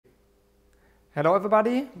Hello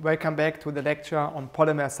everybody, welcome back to the lecture on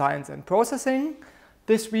Polymer Science and Processing.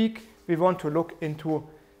 This week we want to look into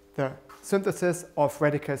the synthesis of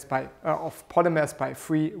polymers by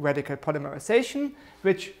free radical polymerization,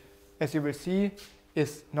 which, as you will see,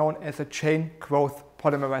 is known as a chain growth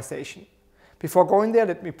polymerization. Before going there,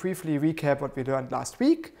 let me briefly recap what we learned last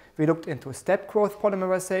week. We looked into step growth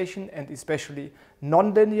polymerization and especially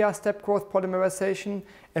nonlinear step growth polymerization,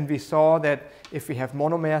 and we saw that if we have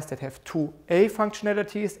monomers that have two A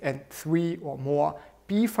functionalities and three or more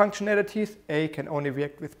B functionalities, A can only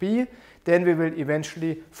react with B, then we will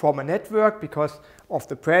eventually form a network because of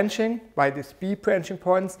the branching by these B branching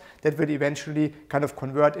points that will eventually kind of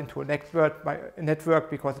convert into a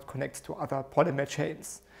network because it connects to other polymer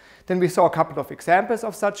chains. Then we saw a couple of examples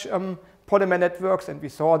of such polymer networks, and we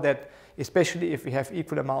saw that especially if we have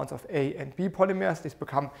equal amounts of A and B polymers, these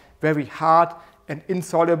become very hard and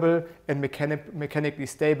insoluble and mechanically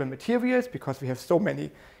stable materials because we have so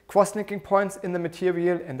many cross-linking points in the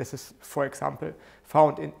material, and this is, for example,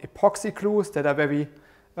 found in epoxy glues that are very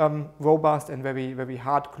robust and very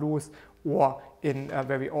hard glues, or in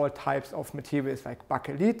very old types of materials like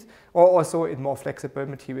bakelite, or also in more flexible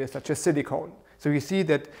materials such as silicone. So you see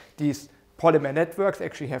that these polymer networks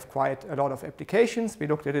actually have quite a lot of applications. We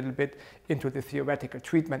looked a little bit into the theoretical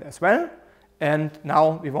treatment as well. And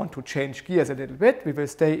now we want to change gears a little bit. We will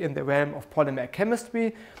stay in the realm of polymer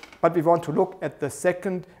chemistry, but we want to look at the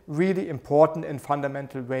second really important and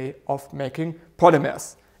fundamental way of making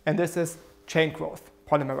polymers. And this is chain growth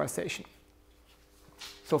polymerization.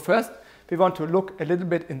 So first, we want to look a little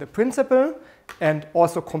bit in the principle and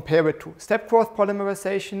also compare it to step growth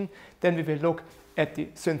polymerization. Then we will look at the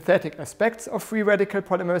synthetic aspects of free radical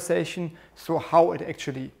polymerization, so how it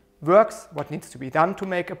actually works, what needs to be done to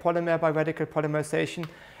make a polymer by radical polymerization.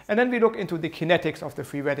 And then we look into the kinetics of the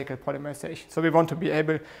free radical polymerization. So we want to be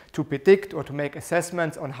able to predict or to make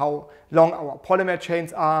assessments on how long our polymer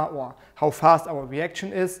chains are or how fast our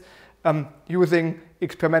reaction is, using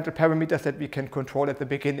experimental parameters that we can control at the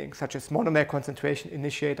beginning, such as monomer concentration,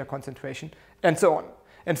 initiator concentration, and so on.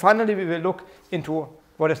 And finally, we will look into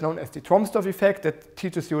what is known as the Tromsdorf effect that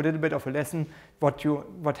teaches you a little bit of a lesson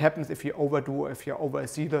what happens if you overdo, if you're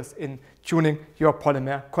overzealous in tuning your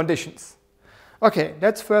polymer conditions. Okay,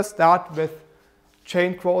 let's first start with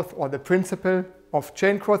chain growth, or the principle of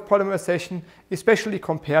chain growth polymerization, especially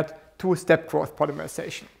compared to step growth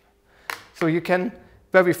polymerization. So you can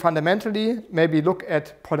very fundamentally maybe look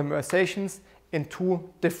at polymerizations in two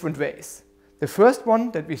different ways. The first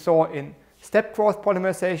one that we saw in step growth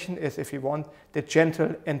polymerization is, if you want, the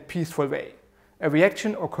gentle and peaceful way. A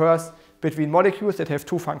reaction occurs between molecules that have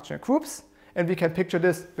two functional groups, and we can picture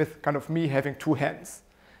this with kind of me having two hands.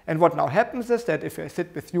 And what now happens is that if I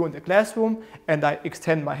sit with you in the classroom and I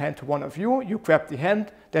extend my hand to one of you, you grab the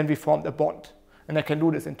hand, then we formed a bond. And I can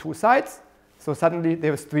do this in two sides, so suddenly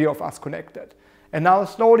there's three of us connected. And now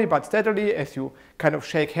slowly but steadily, as you kind of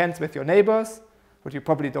shake hands with your neighbors, what you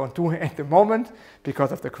probably don't do at the moment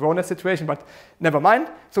because of the corona situation, but never mind.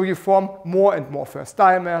 So you form more and more first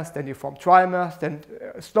dimers, then you form trimers, then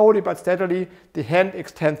slowly but steadily the hand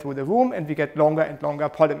extends through the room and we get longer and longer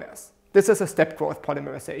polymers. This is a step growth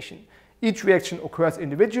polymerization. Each reaction occurs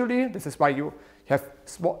individually. This is why you have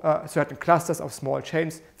certain clusters of small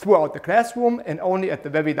chains throughout the classroom, and only at the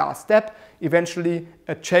very last step, eventually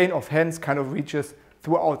a chain of hands kind of reaches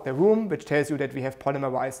throughout the room, which tells you that we have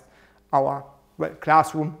polymerized our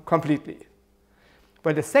classroom completely.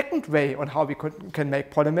 Well, the second way on how we can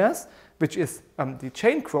make polymers, which is the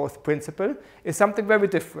chain growth principle, is something very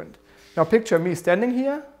different. Now picture me standing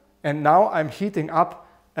here, and now I'm heating up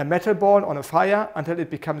a metal ball on a fire until it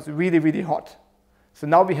becomes really, really hot. So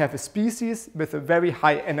now we have a species with a very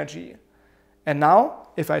high energy. And now,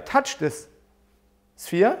 if I touch this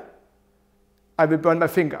sphere, I will burn my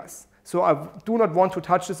fingers. So I do not want to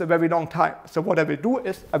touch this a very long time. So what I will do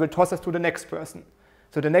is I will toss this to the next person.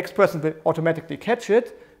 So the next person will automatically catch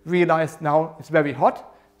it, realize now it's very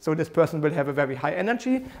hot. So this person will have a very high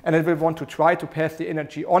energy, and it will want to try to pass the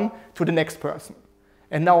energy on to the next person.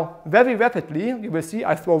 And now, very rapidly, you will see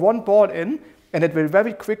I throw one ball in, and it will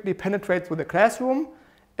very quickly penetrate through the classroom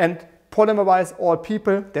and polymerize all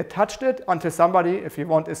people that touched it until somebody, if you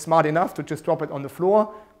want, is smart enough to just drop it on the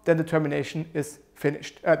floor. Then the termination is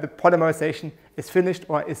finished. The polymerization is finished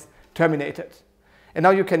or is terminated. And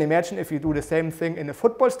now you can imagine if you do the same thing in a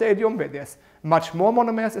football stadium where there's much more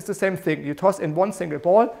monomers, it's the same thing. You toss in one single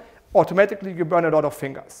ball, automatically you burn a lot of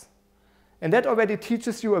fingers. And that already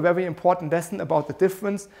teaches you a very important lesson about the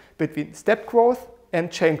difference between step growth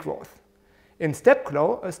and chain growth. In step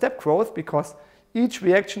growth, because each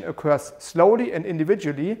reaction occurs slowly and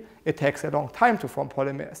individually, it takes a long time to form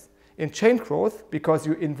polymers. in chain growth, because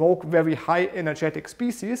you invoke very high energetic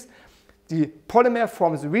species, the polymer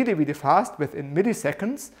forms really, really fast within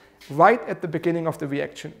milliseconds, right at the beginning of the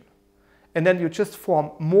reaction. And then you just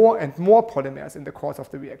form more and more polymers in the course of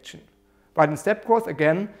the reaction. But in step growth,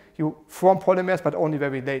 again, you form polymers, but only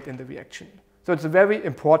very late in the reaction. So it's a very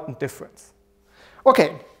important difference.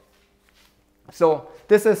 Okay, so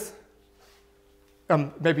this is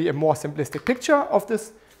maybe a more simplistic picture of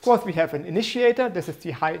this. Of course, we have an initiator. This is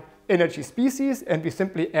the high energy species, and we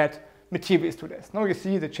simply add materials to this. Now you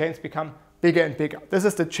see the chains become bigger and bigger. This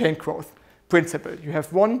is the chain growth principle. You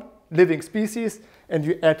have one living species, and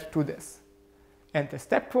you add to this. And the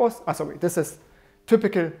step growth, this is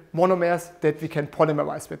typical monomers that we can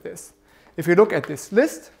polymerize with this. If you look at this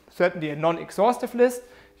list, certainly a non-exhaustive list,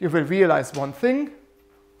 you will realize one thing.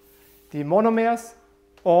 The monomers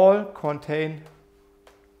all contain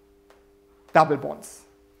double bonds.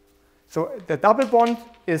 So the double bond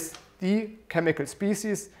is the chemical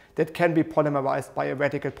species that can be polymerized by a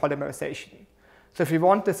radical polymerization. So if you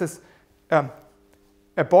want, this is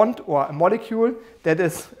a bond or a molecule that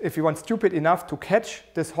is, if you want, stupid enough to catch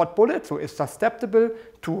this hot bullet, so it's susceptible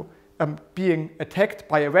to being attacked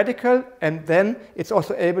by a radical, and then it's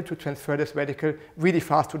also able to transfer this radical really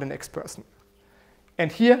fast to the next person.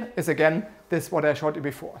 And here is again this what I showed you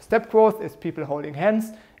before. Step growth is people holding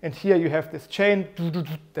hands, and here you have this chain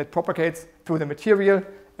that propagates through the material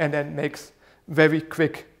and then makes very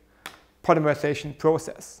quick polymerization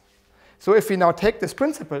process. So if we now take this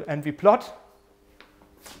principle and we plot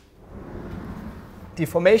the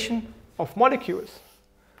formation of molecules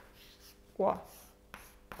or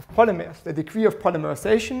of polymers, the degree of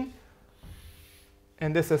polymerization,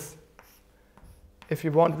 and this is, if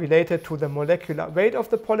you want, related to the molecular weight of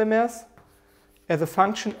the polymers as a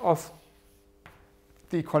function of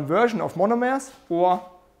the conversion of monomers or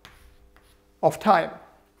of time.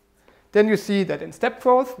 Then you see that in step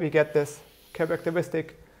growth, we get this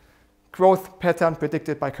characteristic growth pattern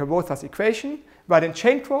predicted by Carothers equation, but in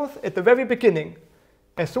chain growth, at the very beginning,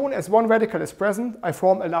 as soon as one radical is present, I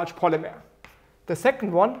form a large polymer. The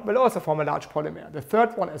second one will also form a large polymer, the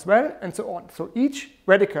third one as well, and so on. So each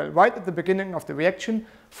radical right at the beginning of the reaction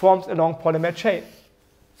forms a long polymer chain.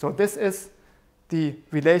 So this is the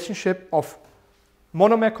relationship of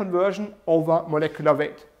monomer conversion over molecular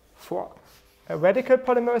weight for a radical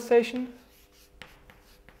polymerization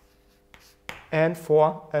and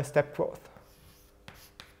for a step growth.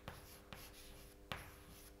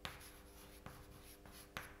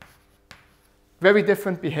 Very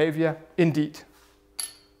different behavior indeed.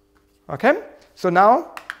 Okay, so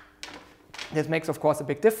now this makes, of course, a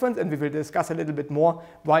big difference, and we will discuss a little bit more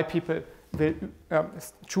why people will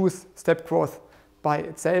choose step growth by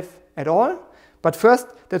itself at all. But first,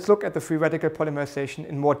 let's look at the free radical polymerization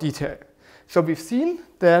in more detail. So we've seen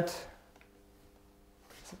that,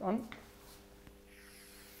 is it on?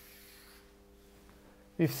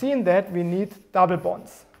 We've seen that we need double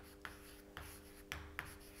bonds.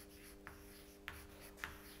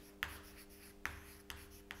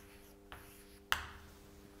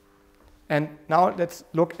 And now let's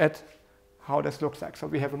look at how this looks like. So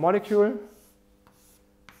we have a molecule.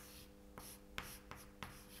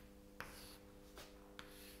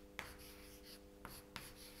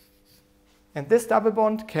 And this double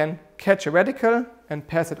bond can catch a radical and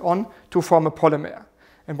pass it on to form a polymer.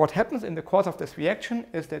 And what happens in the course of this reaction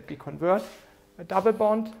is that we convert a double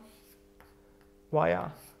bond via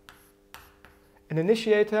an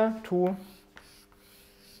initiator to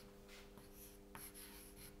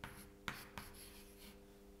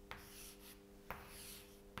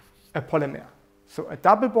a polymer. So a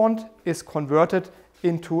double bond is converted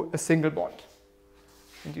into a single bond.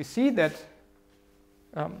 And you see that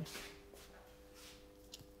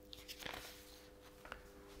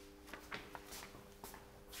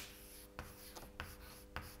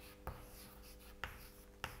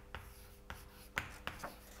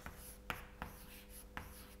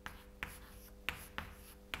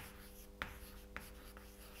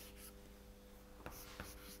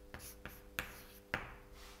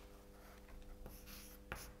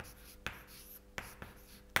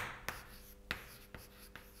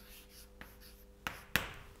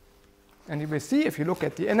and you will see, if you look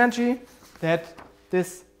at the energy, that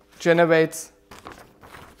this generates,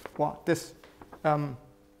 well, this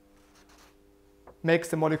makes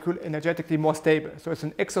the molecule energetically more stable. So it's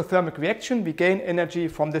an exothermic reaction. We gain energy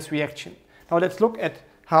from this reaction. Now let's look at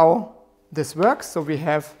how this works. So we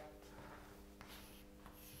have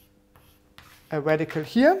a radical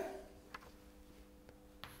here.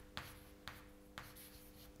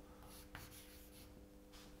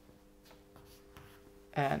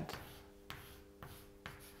 And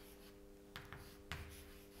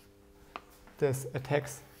this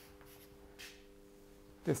attacks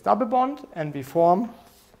this double bond, and we form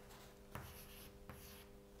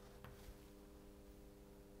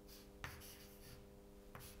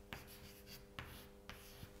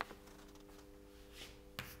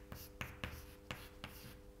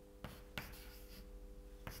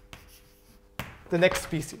the next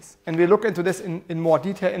species. And we'll look into this in more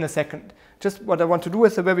detail in a second. Just what I want to do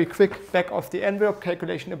is a very quick back of the envelope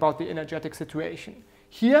calculation about the energetic situation.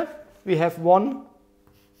 Here we have one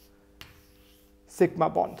sigma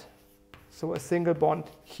bond, so a single bond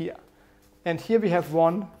here. And here we have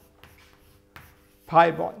one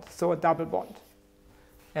pi bond, so a double bond.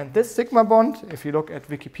 And this sigma bond, if you look at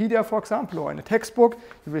Wikipedia, for example, or in a textbook,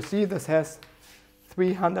 you will see this has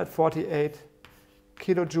 348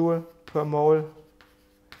 kilojoule per mole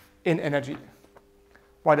in energy.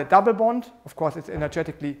 While the double bond, of course, it's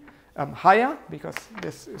energetically higher because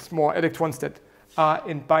this is more electrons that are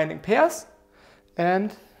in binding pairs,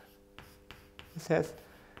 and this has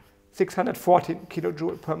 614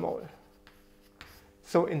 kilojoule per mole.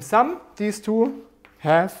 So in sum, these two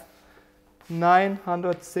have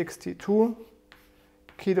 962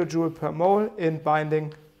 kilojoule per mole in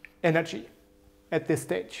binding energy at this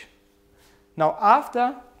stage. Now,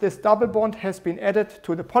 after this double bond has been added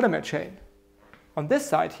to the polymer chain, on this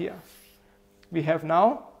side here, we have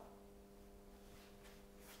now,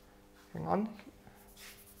 hang on,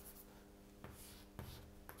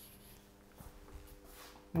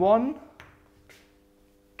 one,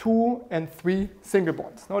 two, and three single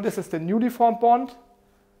bonds. Now this is the newly formed bond,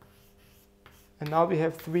 and now we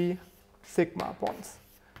have three sigma bonds,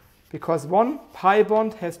 because one pi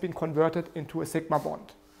bond has been converted into a sigma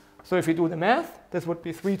bond. So if we do the math, this would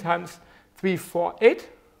be 3 times 3, 4, 8.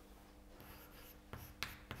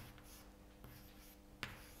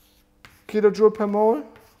 Kilojoule per mole.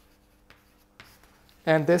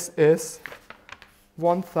 And this is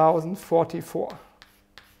 1044.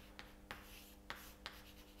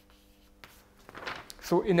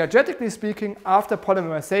 So energetically speaking, after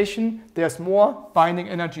polymerization, there's more binding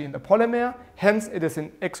energy in the polymer. Hence, it is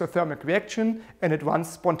an exothermic reaction and it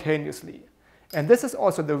runs spontaneously. And this is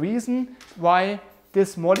also the reason why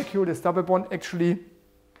this molecule, this double bond, actually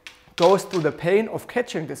goes through the pain of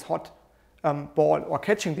catching this hot ball or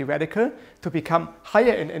catching the radical to become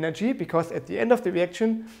higher in energy, because at the end of the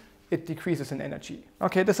reaction, it decreases in energy.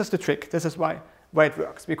 Okay, this is the trick. This is why it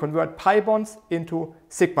works. We convert pi bonds into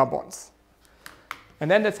sigma bonds. And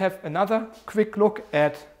then let's have another quick look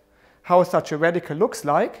at how such a radical looks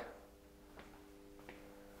like.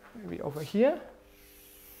 Maybe over here.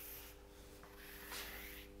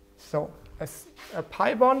 So as a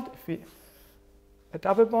pi bond, a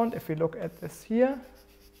double bond, if we look at this here,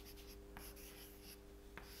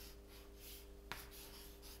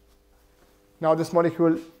 now this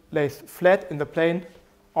molecule lays flat in the plane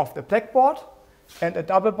of the blackboard, and a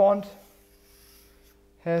double bond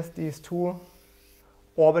has these two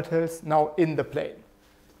orbitals now in the plane.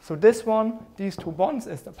 So this one, these two bonds,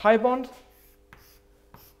 is the pi bond,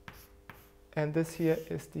 and this here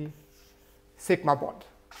is the sigma bond.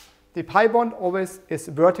 The pi bond always is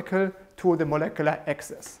vertical to the molecular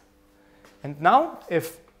axis. And now,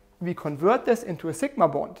 if we convert this into a sigma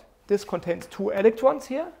bond, this contains 2 electrons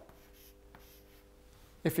here.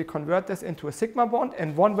 If we convert this into a sigma bond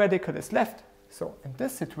and 1 radical is left, so in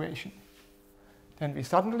this situation, then we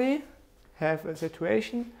suddenly have a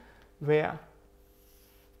situation where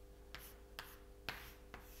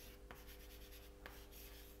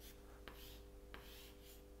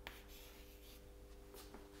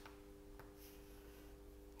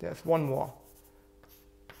there's one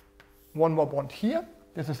more bond here.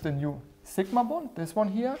 This is the new sigma bond, this one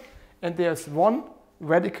here. And there's 1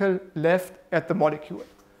 radical left at the molecule,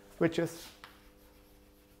 which is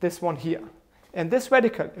this one here. And this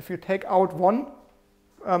radical, if you take out 1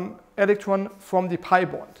 electron from the pi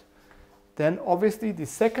bond, then obviously the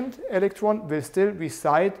second electron will still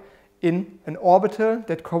reside in an orbital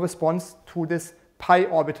that corresponds to this pi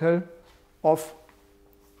orbital of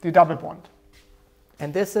the double bond.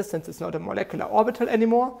 And this is, since it's not a molecular orbital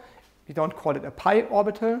anymore, we don't call it a pi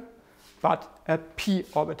orbital, but a p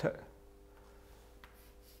orbital.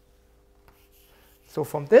 So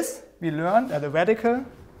from this, we learned that the radical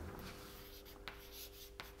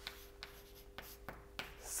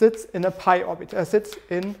sits in a pi orbital, sits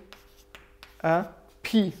in a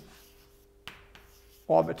p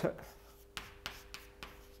orbital.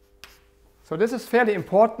 So this is fairly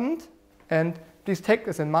important, and please take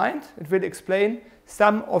this in mind. It will explain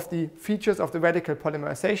some of the features of the radical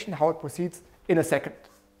polymerization, how it proceeds, in a second.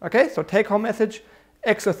 Okay, so take home message,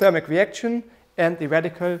 exothermic reaction, and the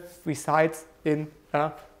radical resides in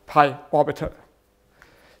a pi orbital.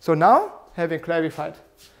 So now, having clarified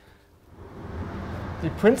the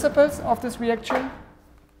principles of this reaction,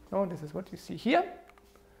 this is what you see here,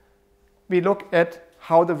 we look at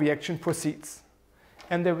how the reaction proceeds.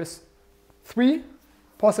 And there is 3,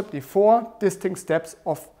 possibly 4 distinct steps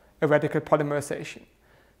of a radical polymerization.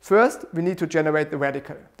 First, we need to generate the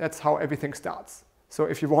radical. That's how everything starts. So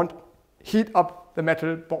if you want, heat up the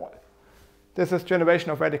metal ball. This is generation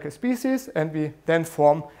of radical species, and we then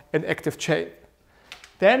form an active chain.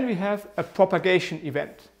 Then we have a propagation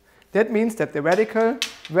event. That means that the radical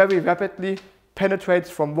very rapidly penetrates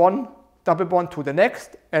from one double bond to the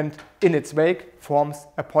next, and in its wake forms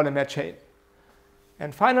a polymer chain.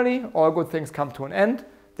 And finally, all good things come to an end.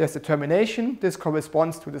 There's a termination. This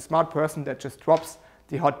corresponds to the smart person that just drops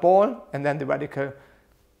the hot ball, and then the radical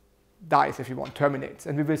dies, if you want, terminates.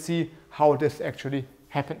 And we will see how this actually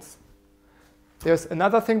happens. There's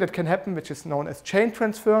another thing that can happen, which is known as chain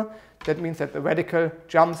transfer. That means that the radical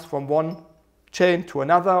jumps from one chain to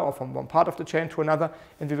another, or from one part of the chain to another,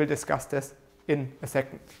 and we will discuss this in a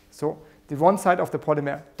second. So the one side of the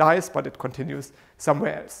polymer dies, but it continues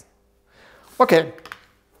somewhere else. Okay,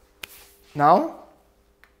 now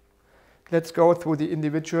let's go through the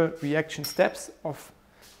individual reaction steps of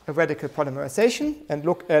a radical polymerization and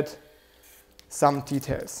look at some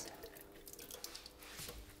details.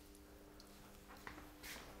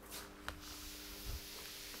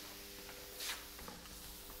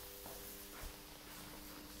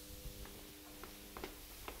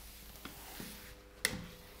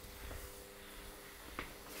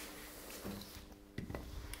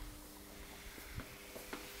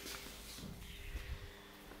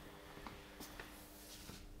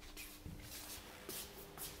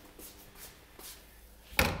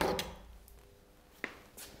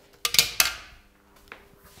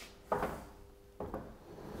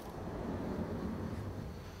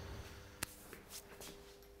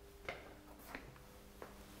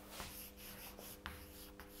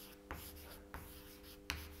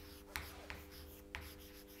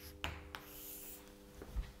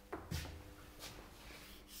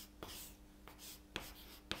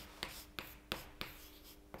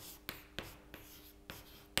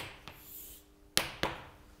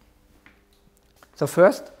 So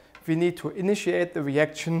first, we need to initiate the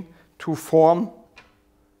reaction to form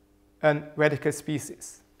a radical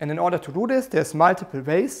species. And in order to do this, there's multiple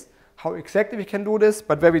ways how exactly we can do this,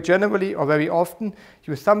 but very generally or very often,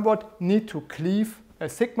 you somewhat need to cleave a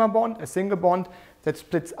sigma bond, a single bond that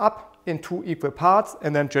splits up in 2 equal parts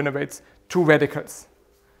and then generates 2 radicals.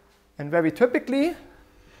 And very typically,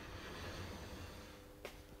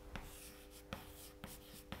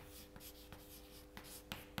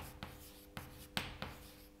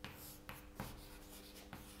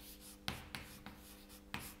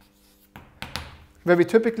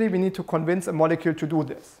 we need to convince a molecule to do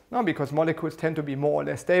this. No, because molecules tend to be more or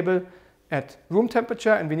less stable at room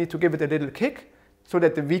temperature, and we need to give it a little kick so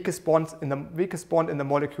that the weakest bond in the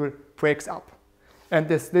molecule breaks up. And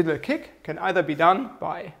this little kick can either be done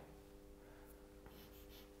by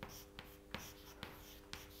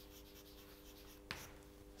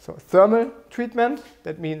thermal treatment.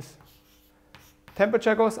 That means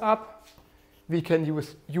temperature goes up. We can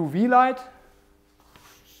use UV light.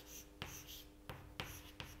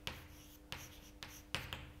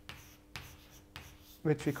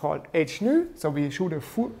 Which we call h-nu. So we shoot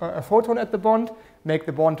a photon at the bond, make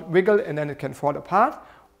the bond wiggle, and then it can fall apart.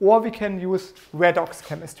 Or we can use redox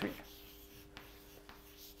chemistry.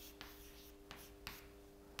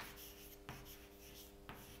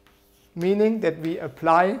 Meaning that we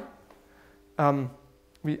apply,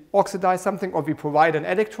 we oxidize something, or we provide an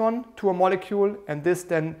electron to a molecule, and this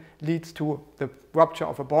then leads to the rupture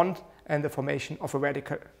of a bond and the formation of a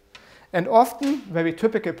radical. And often, very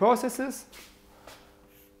typical processes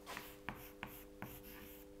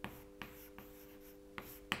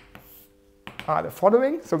are the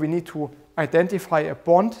following. So we need to identify a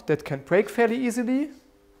bond that can break fairly easily.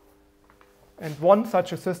 And one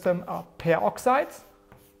such a system are pair oxides,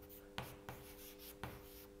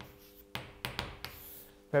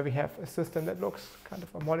 where we have a system that looks kind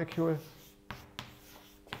of a molecule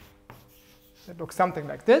that looks something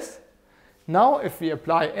like this. Now, if we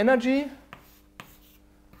apply energy,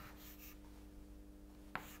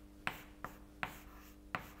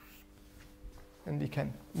 and we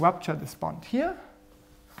can rupture this bond here,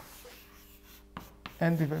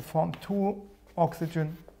 and we will form 2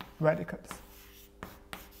 oxygen radicals.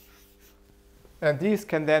 And these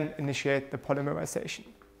can then initiate the polymerization.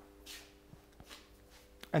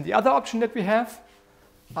 And the other option that we have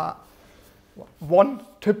are one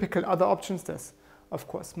typical other options. There's of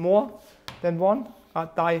course more than one, are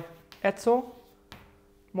diazo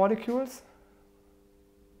molecules.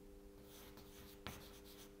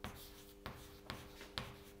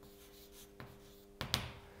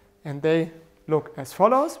 And they look as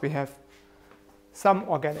follows. We have some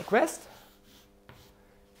organic rest,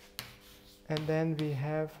 and then we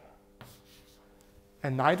have a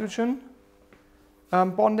nitrogen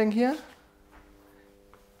bonding here,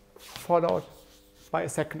 followed by a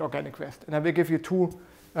second organic rest. And I will give you two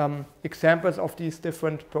examples of these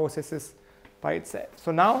different processes by itself.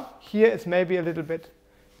 So now here is maybe a little bit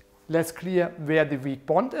less clear where the weak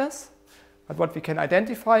bond is, but what we can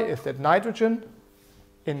identify is that nitrogen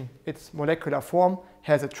in its molecular form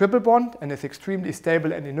has a triple bond and is extremely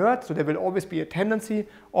stable and inert, so there will always be a tendency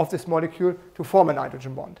of this molecule to form a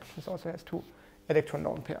nitrogen bond. This also has two electron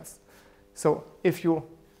lone pairs. So if you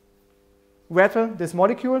rattle this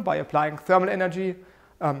molecule by applying thermal energy,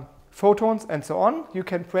 photons and so on, you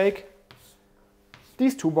can break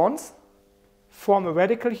these two bonds, form a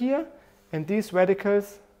radical here, and these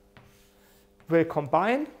radicals will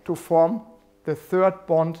combine to form the third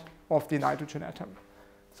bond of the nitrogen atom.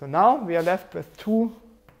 So now we are left with two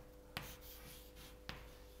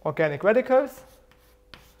organic radicals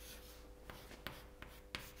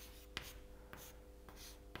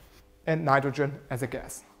and nitrogen as a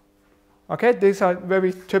gas. Okay, these are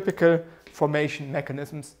very typical formation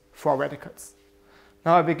mechanisms for radicals.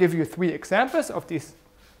 Now I will give you three examples of these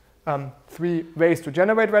three ways to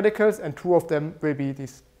generate radicals, and two of them will be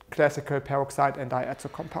these classical peroxide and diazo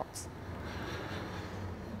compounds.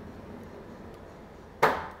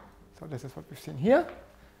 So this is what we've seen here.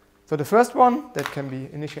 So the first one that can be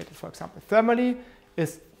initiated, for example, thermally,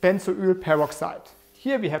 is benzoyl peroxide.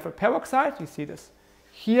 Here we have a peroxide, you see this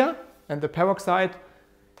here, and the peroxide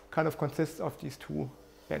kind of consists of these two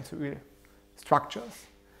benzoyl structures.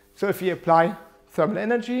 So if we apply thermal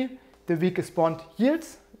energy, the weakest bond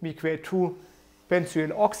yields. We create two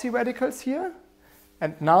benzoyl oxy radicals here.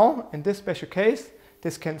 And now, in this special case,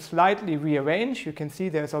 this can slightly rearrange. You can see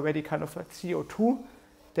there's already kind of a CO2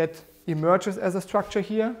 that emerges as a structure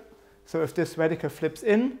here. So if this radical flips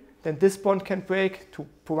in, then this bond can break to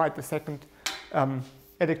provide the second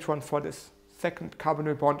electron for this second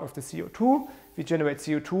carbonyl bond of the CO2. We generate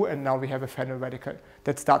CO2, and now we have a phenyl radical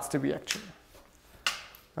that starts the reaction.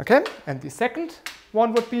 Okay, and the second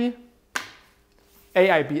one would be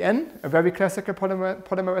AIBN, a very classical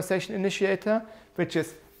polymerization initiator, which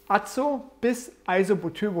is azo bis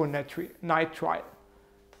isobutyronitrile.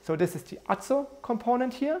 So this is the azo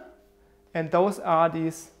component here, and those are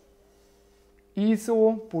these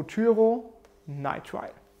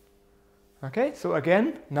isobutyronitrile. Okay, so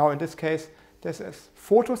again, now in this case, this is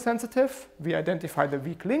photosensitive. We identify the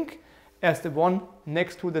weak link as the one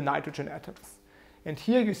next to the nitrogen atoms. And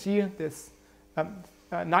here you see this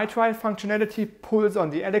nitrile functionality pulls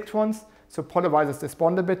on the electrons, so polarizes this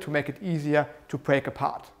bond a bit to make it easier to break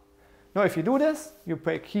apart. Now if you do this, you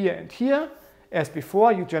break here and here. As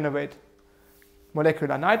before, you generate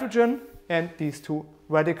molecular nitrogen and these two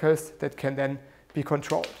radicals that can then be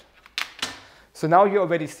controlled. So now you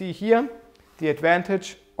already see here the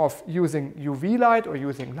advantage of using UV light or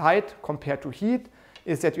using light compared to heat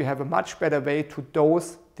is that you have a much better way to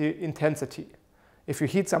dose the intensity. If you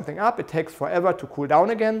heat something up, it takes forever to cool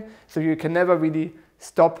down again, so you can never really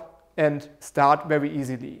stop and start very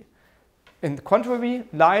easily. In the contrary,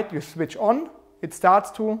 light, you switch on, it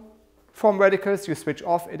starts to form radicals, you switch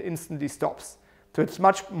off, it instantly stops. So it's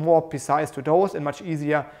much more precise to dose and much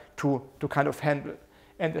easier to kind of handle.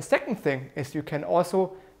 And the second thing is you can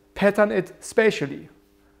also pattern it spatially.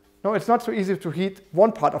 No, it's not so easy to heat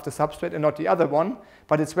one part of the substrate and not the other one,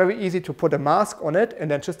 but it's very easy to put a mask on it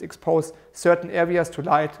and then just expose certain areas to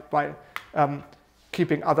light while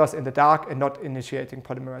keeping others in the dark and not initiating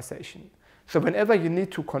polymerization. So whenever you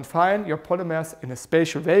need to confine your polymers in a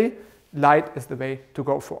spatial way, light is the way to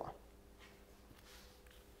go for.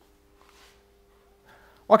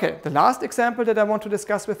 Okay, the last example that I want to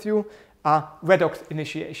discuss with you are redox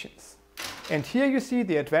initiations. And here you see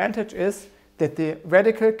the advantage is that the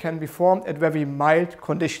radical can be formed at very mild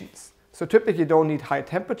conditions. So typically you don't need high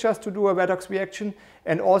temperatures to do a redox reaction,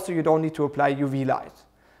 and also you don't need to apply UV light.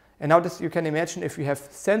 And now this you can imagine if you have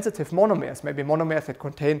sensitive monomers, maybe monomers that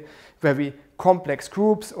contain very complex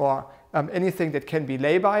groups or anything that can be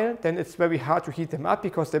labile, then it's very hard to heat them up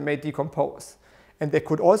because they may decompose. And they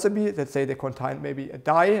could also be, let's say they contain maybe a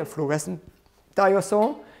dye, a fluorescent dye or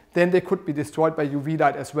so, then they could be destroyed by UV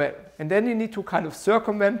light as well. And then you need to kind of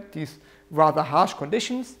circumvent these rather harsh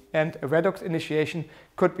conditions, and a redox initiation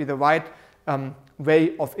could be the right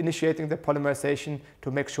way of initiating the polymerization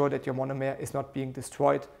to make sure that your monomer is not being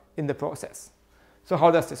destroyed in the process. So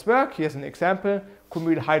how does this work? Here's an example,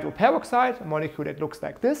 cumyl hydroperoxide, a molecule that looks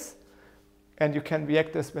like this. And you can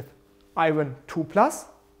react this with iron 2+.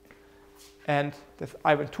 And this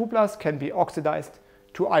iron 2+ can be oxidized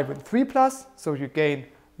to iron 3+, so you gain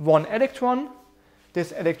 1 electron.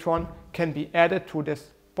 This electron can be added to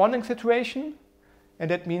this bonding situation, and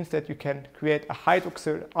that means that you can create a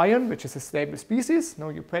hydroxyl ion, which is a stable species. Now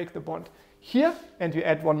you break the bond here, and you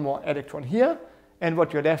add 1 more electron here, and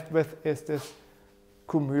what you're left with is this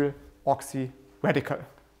cumyl oxy radical.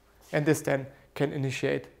 And this then can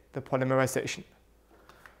initiate the polymerization.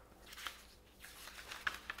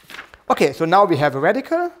 Okay, so now we have a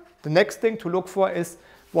radical. The next thing to look for is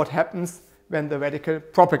what happens when the radical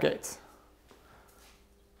propagates.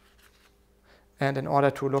 And in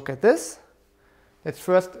order to look at this, let's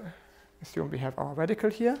first assume we have our radical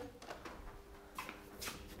here.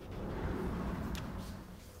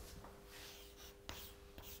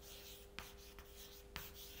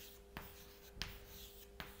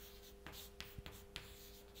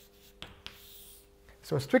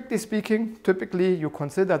 So strictly speaking, typically you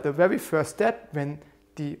consider the very first step when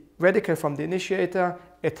the radical from the initiator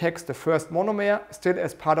attacks the first monomer still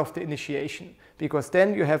as part of the initiation, because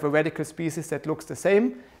then you have a radical species that looks the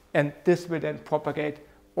same, and this will then propagate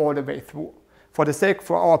all the way through.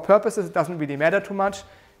 For our purposes, it doesn't really matter too much.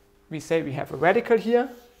 We say we have a radical here,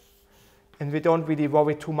 and we don't really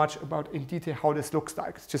worry too much about in detail how this looks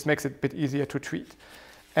like. It just makes it a bit easier to treat.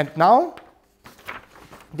 And now,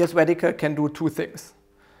 this radical can do two things.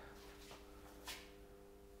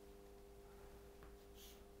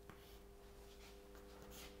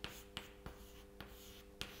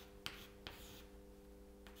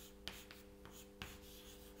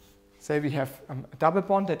 Say we have a double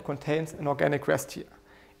bond that contains an organic rest here.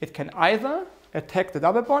 It can either attack the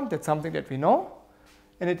double bond, that's something that we know,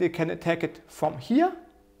 and it can attack it from here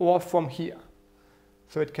or from here.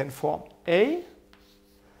 So it can form a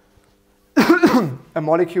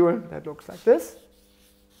molecule that looks like this.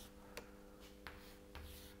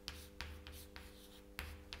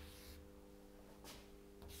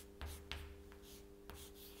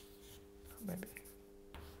 Maybe.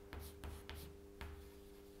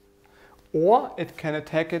 Or it can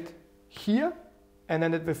attack it here, and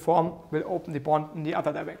then it will open the bond in the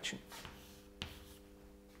other direction.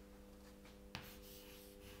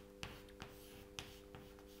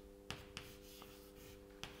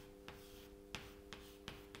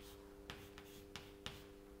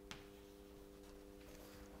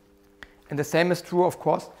 And the same is true, of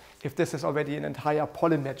course, if this is already an entire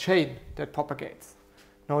polymer chain that propagates.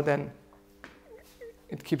 No, then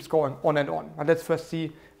it keeps going on and on. But let's first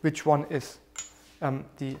see which one is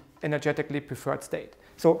the energetically preferred state.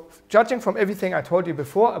 So judging from everything I told you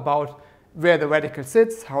before about where the radical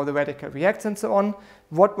sits, how the radical reacts and so on,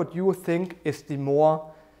 what would you think is the more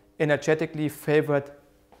energetically favored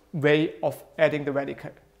way of adding the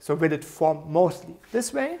radical? So will it form mostly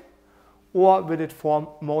this way, or will it form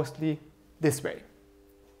mostly this way?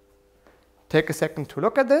 Take a second to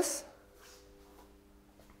look at this,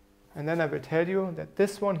 and then I will tell you that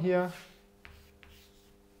this one here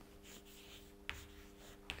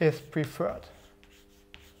is preferred.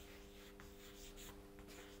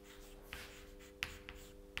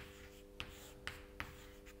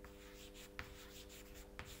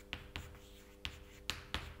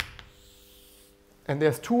 And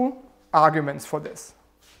there's two arguments for this.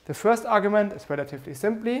 The first argument is relatively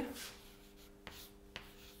simply,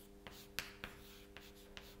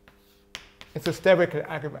 it's a spherical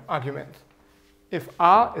argument. If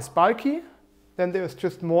R is bulky, then there is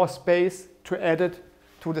just more space to add it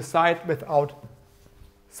to the side without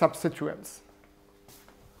substituents.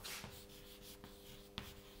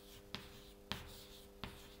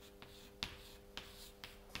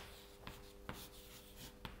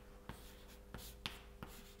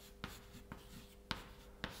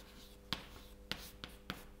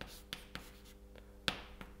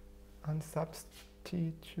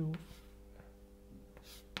 Unsubstitute.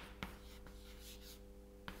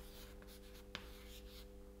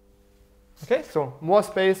 Okay, so more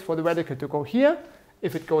space for the radical to go here.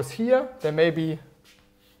 If it goes here, there may be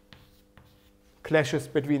clashes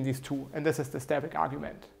between these two, and this is the steric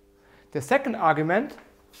argument. The second argument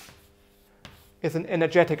is an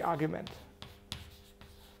energetic argument.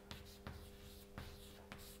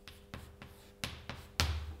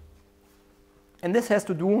 And this has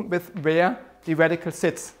to do with where the radical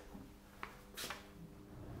sits.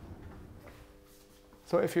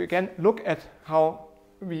 So if you again look at how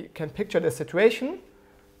we can picture the situation,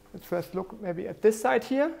 let's first look maybe at this side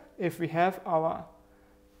here. If we have our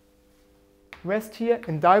rest here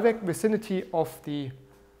in direct vicinity of the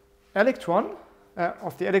electron,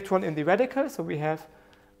 of the electron in the radical. So we have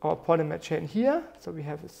our polymer chain here. So we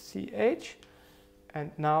have a CH,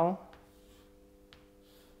 and now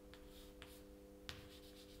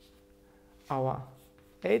our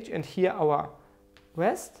H, and here our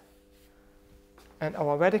rest, and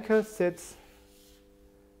our radical sits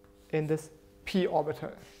in this p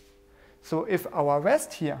orbital. So if our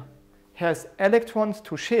rest here has electrons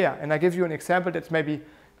to share, and I give you an example that's maybe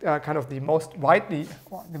kind of the most widely,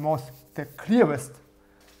 or the clearest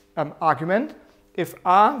argument. If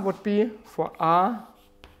R would be, for R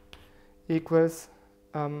equals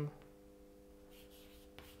a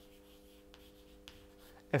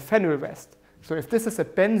phenyl rest. So if this is a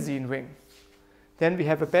benzene ring, then we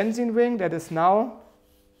have a benzene ring that is now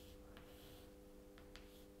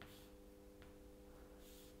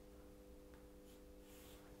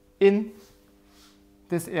in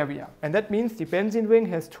this area. And that means the benzene ring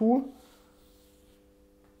has two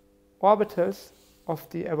orbitals of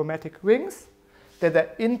the aromatic rings that are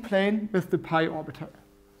in plane with the pi orbital.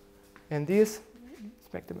 And these,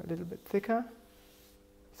 let's make them a little bit thicker.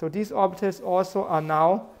 So these orbitals also are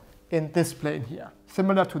now in this plane here,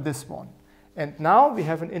 similar to this one. And now we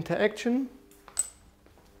have an interaction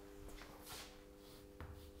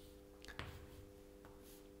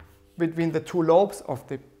between the two lobes of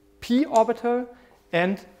the p orbital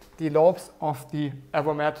and the lobes of the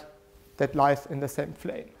aromat that lies in the same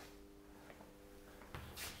plane.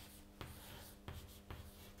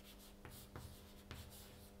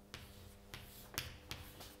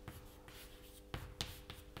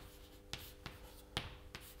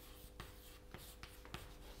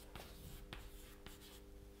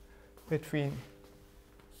 Between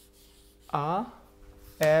R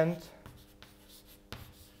and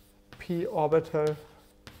p orbital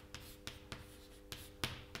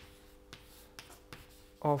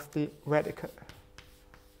of the radical.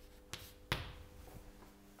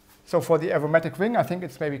 So for the aromatic ring, I think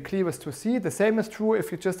it's maybe clearest to see. The same is true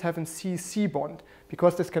if you just have a C-C bond,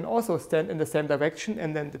 because this can also stand in the same direction,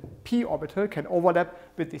 and then the p orbital can overlap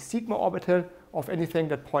with the sigma orbital of anything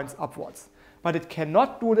that points upwards. But it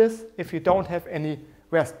cannot do this if you don't have any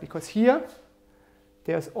rest, because here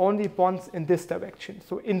there's only bonds in this direction,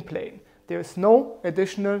 so in plane. There is no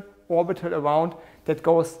additional orbital around that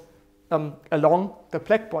goes along the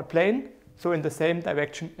blackboard plane, so in the same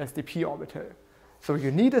direction as the p orbital. So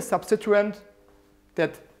you need a substituent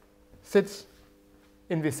that sits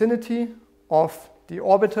in vicinity of the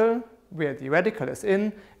orbital where the radical is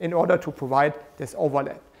in order to provide this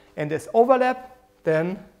overlap. And this overlap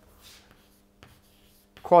then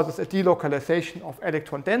causes a delocalization of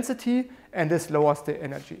electron density, and this lowers the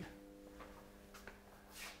energy.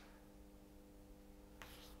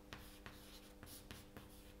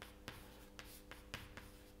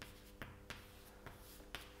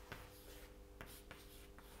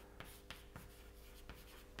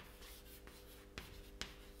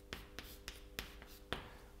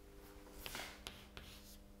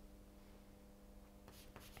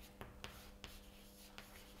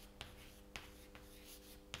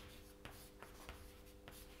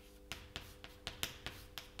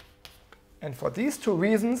 And for these two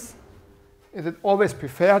reasons, is it always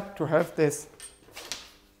preferred to have this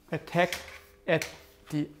attack at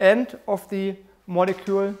the end of the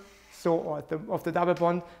molecule, so or of the double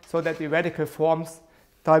bond, so that the radical forms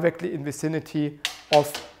directly in vicinity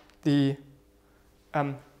of the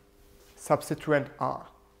substituent R.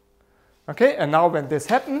 Okay, and now when this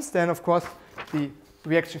happens, then of course the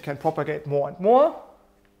reaction can propagate more and more.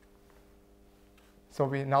 So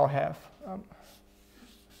we now have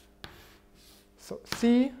so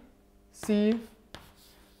C, C,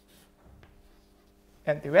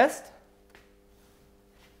 and the rest.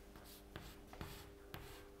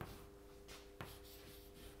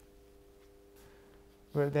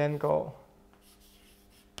 Will then go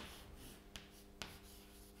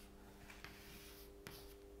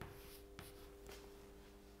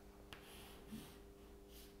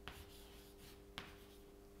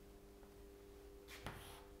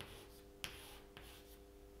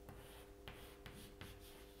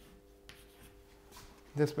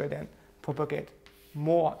this will then propagate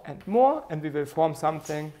more and more, and we will form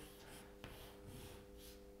something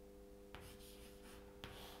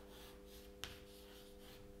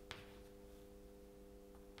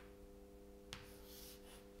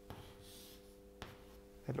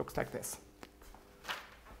that looks like this.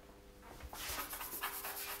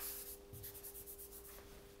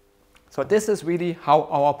 So this is really how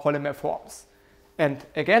our polymer forms. And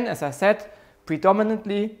again, as I said,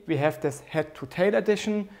 predominantly we have this head-to-tail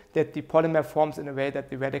addition that the polymer forms in a way that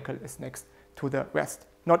the radical is next to the rest.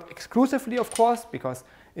 Not exclusively, of course, because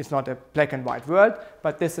It's not a black and white world,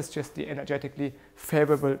 but this is just the energetically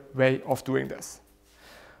favorable way of doing this.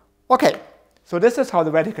 Okay, so this is how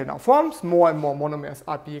the radical now forms. More and more monomers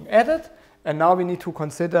are being added. And now we need to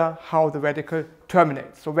consider how the radical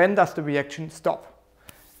terminates. So when does the reaction stop?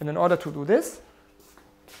 And in order to do this,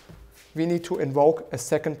 we need to invoke a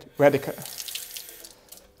second radical.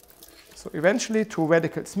 So eventually 2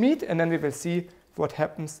 radicals meet, and then we will see what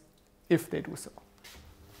happens if they do so.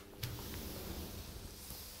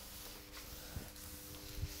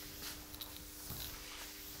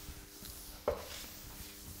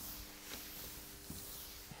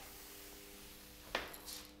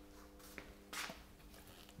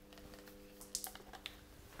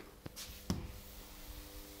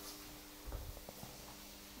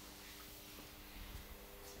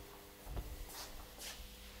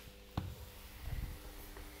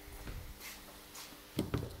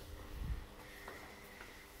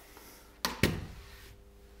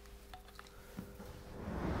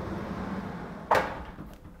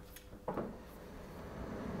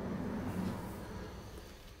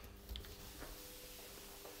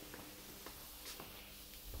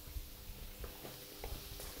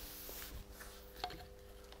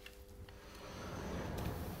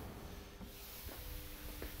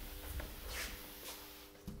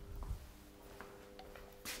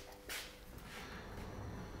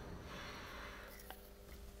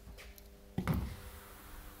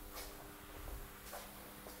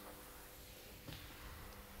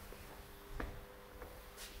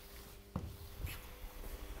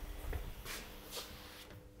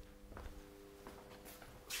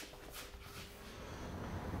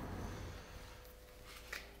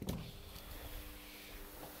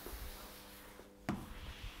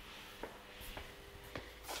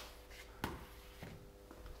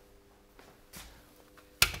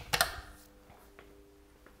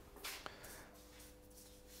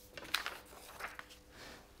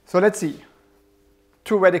 So let's see.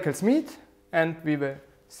 2 radicals meet, and we will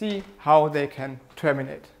see how they can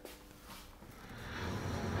terminate.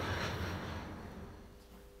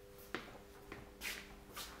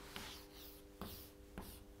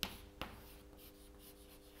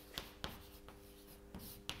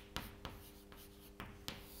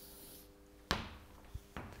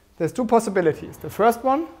 There's 2 possibilities. The first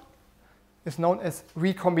one is known as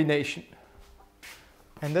recombination.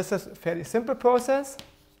 And this is a fairly simple process.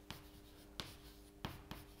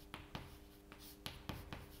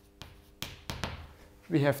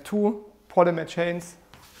 We have 2 polymer chains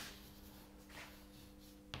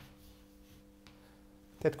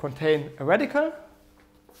that contain a radical.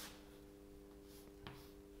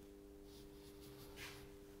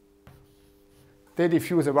 They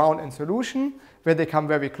diffuse around in solution where they come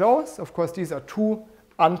very close. Of course, these are 2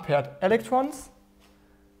 unpaired electrons.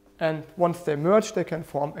 And once they merge, they can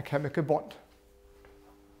form a chemical bond.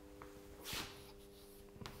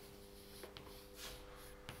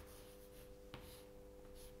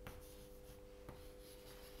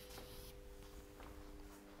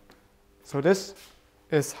 So this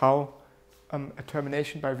is how a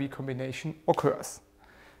termination by recombination occurs.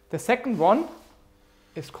 The second one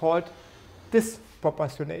is called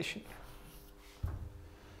disproportionation.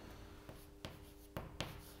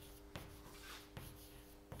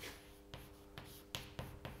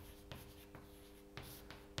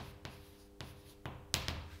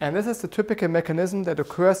 And this is the typical mechanism that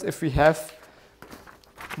occurs if we have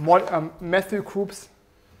methyl groups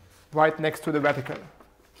right next to the radical.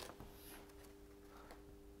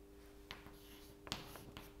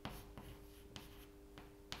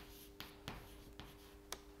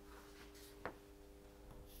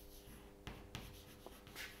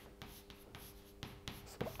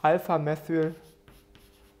 Alpha methyl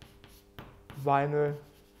vinyl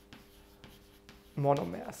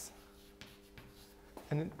monomers.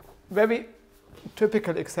 And a very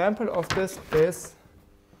typical example of this is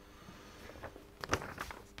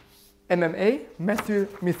MMA, methyl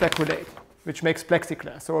methacrylate, which makes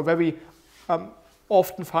plexiglass. So a very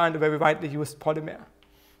often found, a very widely used polymer.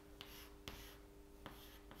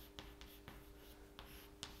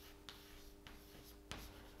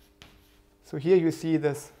 So here you see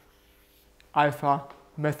this alpha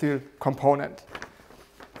methyl component.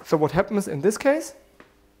 So what happens in this case?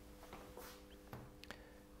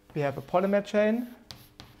 We have a polymer chain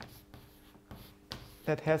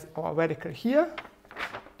that has our radical here,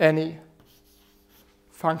 any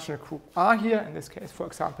functional group R here, in this case, for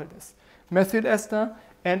example, this methyl ester,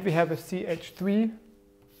 and we have a CH3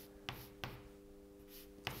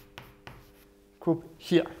 group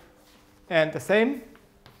here. And the same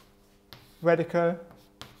radical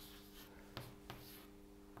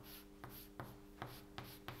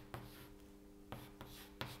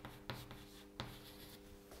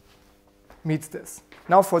meets this.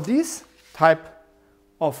 Now for this type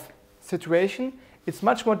of situation, it's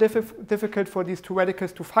much more difficult for these two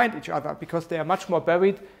radicals to find each other because they are much more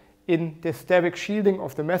buried in the steric shielding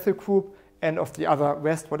of the methyl group and of the other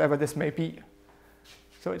rest, whatever this may be.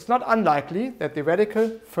 So it's not unlikely that the radical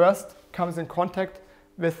first comes in contact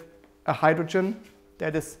with a hydrogen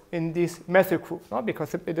that is in this methyl group, no?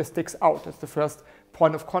 Because it just sticks out. That's the first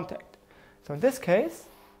point of contact. So in this case,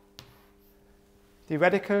 the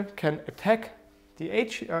radical can attack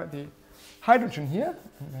the hydrogen here.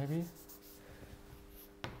 Maybe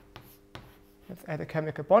let's add a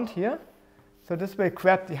chemical bond here. So this will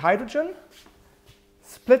grab the hydrogen,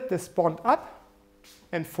 split this bond up,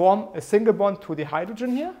 and form a single bond to the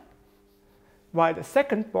hydrogen here, while the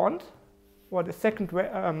second bond, or the second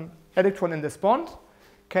electron in this bond,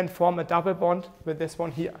 can form a double bond with this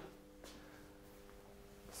one here.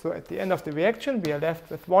 So at the end of the reaction, we are left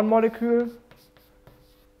with one molecule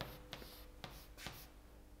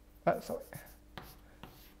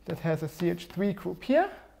that has a CH3 group here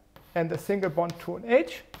and a single bond to an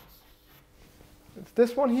H. It's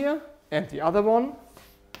this one here, and the other one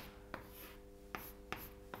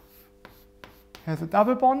has a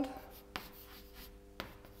double bond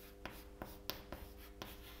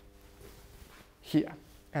here.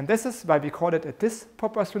 And this is why we call it a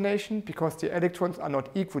disproportionation, because the electrons are not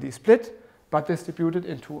equally split, but distributed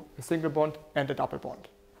into a single bond and a double bond.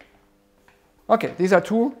 Okay, these are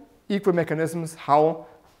two equal mechanisms how,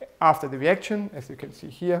 after the reaction, as you can see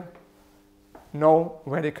here, no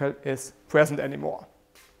radical is present anymore.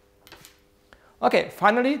 Okay,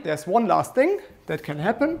 finally, there's one last thing that can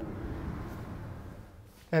happen,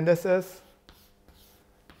 and this is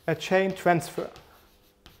a chain transfer.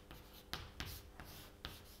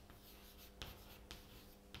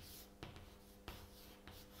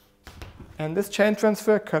 And this chain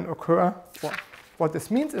transfer can occur. What this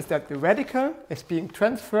means is that the radical is being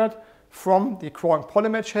transferred from the growing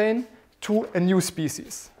polymer chain to a new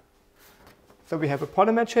species. So we have a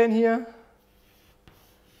polymer chain here.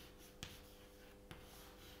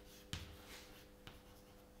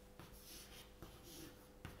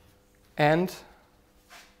 And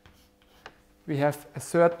we have a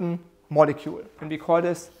certain molecule. And we call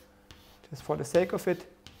this, just for the sake of it,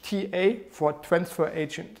 TA for transfer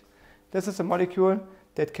agent. This is a molecule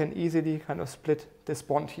that can easily kind of split this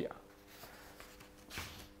bond here.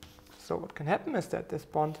 So what can happen is that this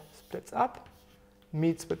bond splits up,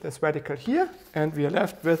 meets with this radical here, and we are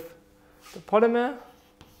left with the polymer.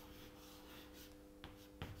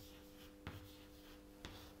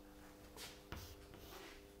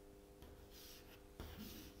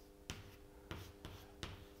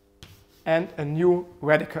 And a new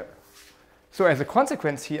radical. So as a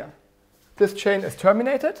consequence here, this chain is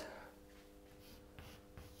terminated.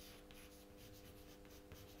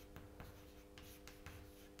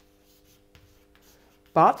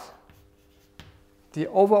 But the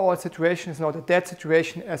overall situation is not a dead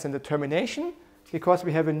situation as in the termination, because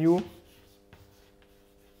we have a new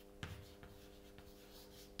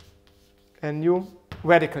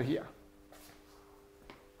radical here.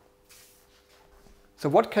 So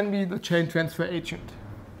what can be the chain transfer agent?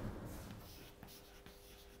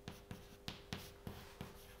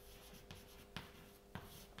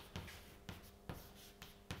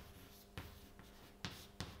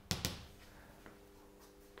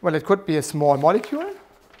 Well, it could be a small molecule.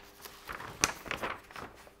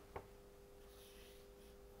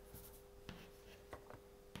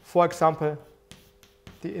 For example,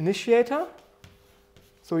 the initiator.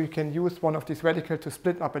 So you can use one of these radicals to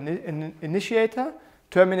split up an initiator,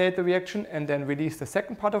 terminate the reaction, and then release the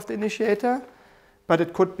second part of the initiator. But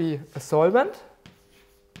it could be a solvent,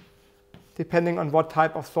 depending on what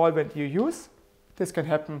type of solvent you use. This can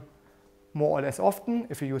happen more or less often.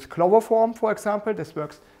 If you use chloroform, for example, this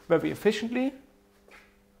works very efficiently.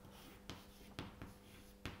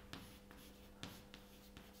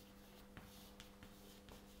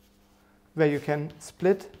 Where you can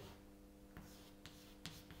split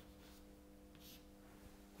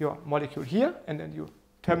your molecule here, and then you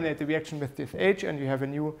terminate the reaction with this H, and you have a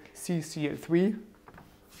new CCl3.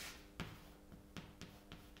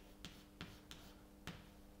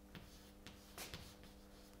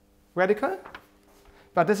 Radical.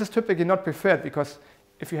 But this is typically not preferred, because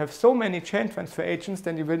if you have so many chain transfer agents,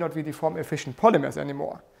 then you will not really form efficient polymers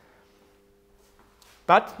anymore.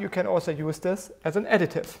 But you can also use this as an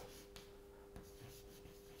additive.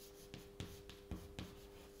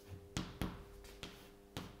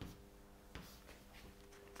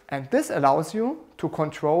 And this allows you to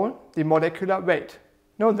control the molecular weight.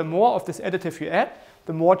 Now, the more of this additive you add,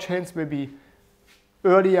 the more chains will be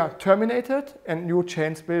earlier terminated and new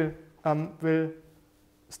chains will will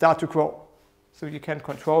start to grow. So you can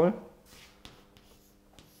control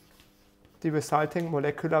the resulting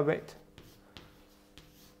molecular weight.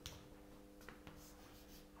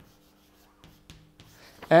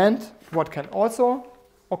 And what can also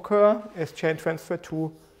occur is chain transfer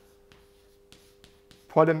to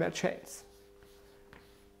polymer chains.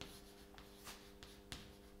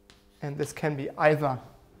 And this can be either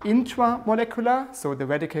intramolecular, so the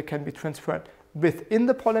radical can be transferred within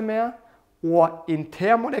the polymer, or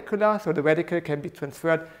intermolecular, so the radical can be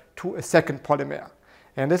transferred to a second polymer.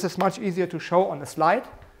 And this is much easier to show on a slide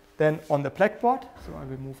than on the blackboard, so I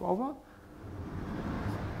will move over.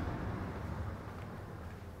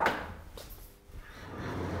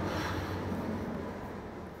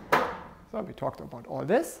 So we talked about all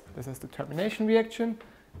this. This is the termination reaction.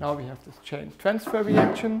 Now we have this chain transfer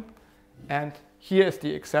reaction. And here is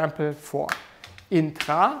the example for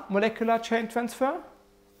intramolecular chain transfer.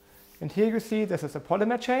 And here you see this is a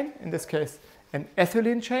polymer chain, in this case an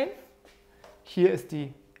ethylene chain. Here is the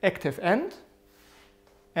active end.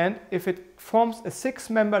 And if it forms a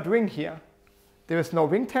 6-membered ring here, there is no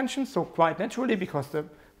ring tension, so quite naturally, because the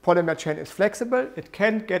polymer chain is flexible, it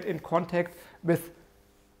can get in contact with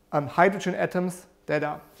hydrogen atoms that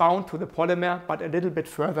are bound to the polymer, but a little bit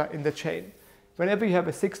further in the chain. Whenever you have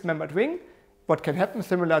a 6-membered ring, what can happen,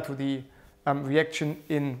 similar to the reaction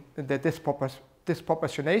in the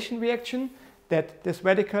disproportionation reaction, that this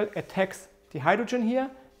radical attacks the hydrogen here,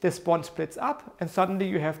 this bond splits up, and suddenly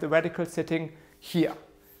you have the radical sitting here.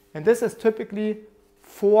 And this is typically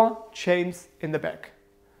 4 chains in the back.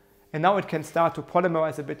 And now it can start to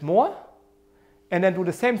polymerize a bit more, and then do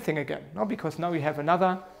the same thing again, no? Because now you have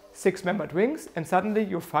another 6-membered rings, and suddenly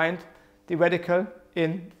you find the radical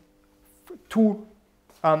in 2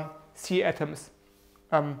 C atoms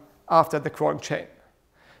after the growing chain.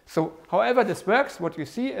 So however this works, what you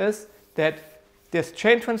see is that this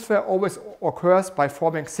chain transfer always occurs by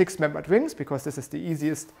forming 6-membered rings, because this is the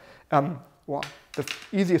easiest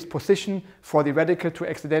position for the radical to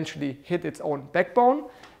accidentally hit its own backbone.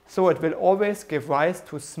 So it will always give rise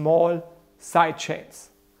to small side chains.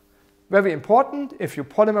 Very important, if you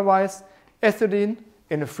polymerize ethylene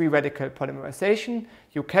in a free radical polymerization,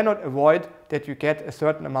 you cannot avoid that you get a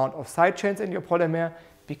certain amount of side chains in your polymer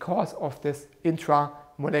because of this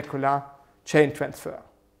intramolecular chain transfer.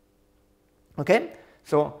 Okay,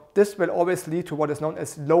 so this will always lead to what is known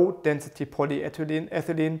as low density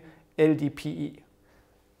polyethylene, LDPE.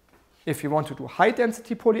 If you want to do high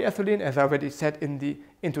density polyethylene, as I already said in the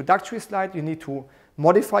introductory slide, you need to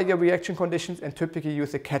modify your reaction conditions and typically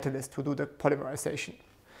use a catalyst to do the polymerization.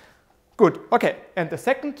 Good, okay, and the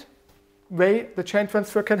second way the chain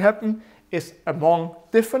transfer can happen is among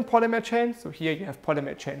different polymer chains. So here you have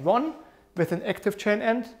polymer chain 1 with an active chain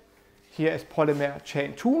end. Here is polymer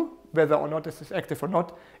chain 2. Whether or not this is active or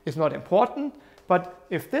not is not important. But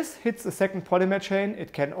if this hits the second polymer chain,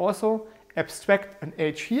 it can also abstract an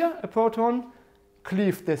H here, a proton,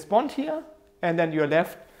 cleave this bond here, and then you're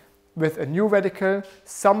left with a new radical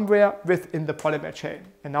somewhere within the polymer chain.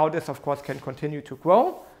 And now this, of course, can continue to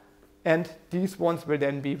grow. And these ones will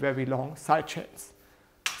then be very long side chains.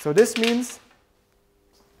 So this means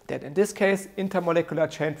that in this case, intermolecular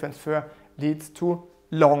chain transfer leads to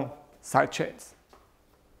long side chains.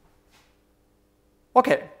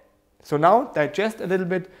 Okay, so now digest a little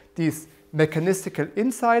bit these mechanistical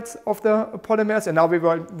insights of the polymers, and now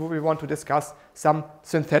we want to discuss some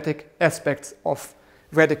synthetic aspects of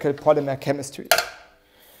radical polymer chemistry.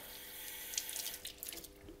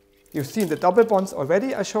 You've seen the double bonds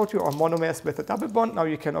already. I showed you, or monomers with a double bond. Now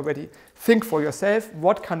you can already think for yourself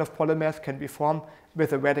what kind of polymers can be formed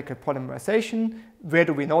with a radical polymerization, where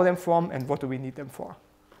do we know them from, and what do we need them for.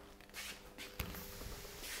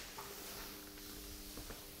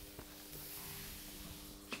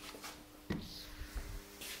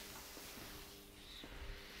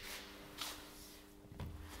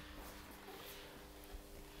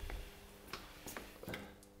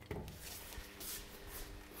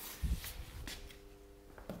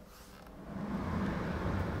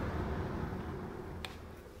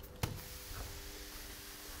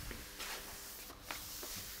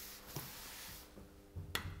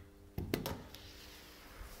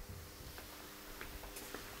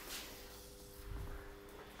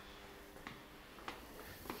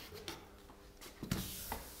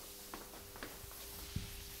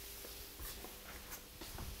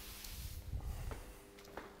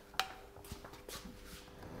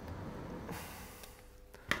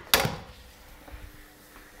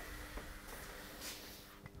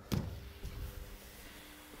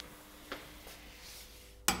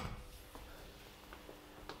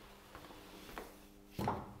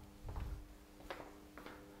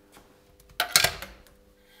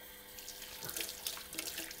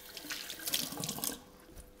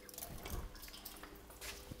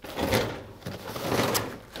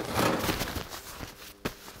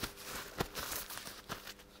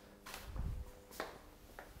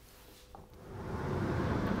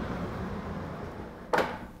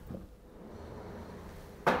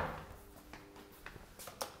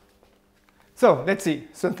 So let's see,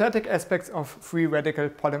 synthetic aspects of free radical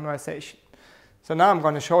polymerization. So now I'm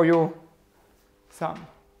going to show you some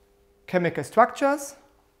chemical structures,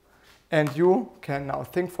 and you can now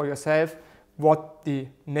think for yourself what the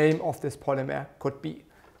name of this polymer could be.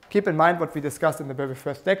 Keep in mind what we discussed in the very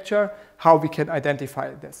first lecture, how we can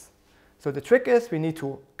identify this. So the trick is we need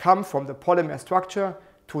to come from the polymer structure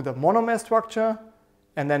to the monomer structure,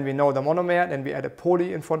 and then we know the monomer, then we add a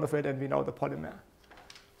poly in front of it, and we know the polymer.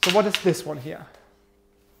 So what is this one here?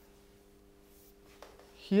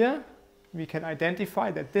 Here we can identify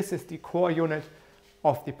that this is the core unit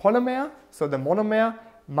of the polymer. So the monomer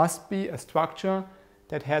must be a structure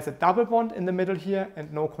that has a double bond in the middle here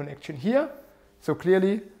and no connection here. So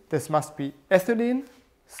clearly this must be ethylene.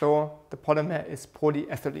 So the polymer is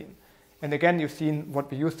polyethylene. And again, you've seen what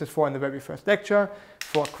we used it for in the very first lecture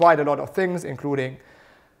for quite a lot of things, including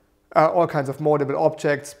all kinds of moldable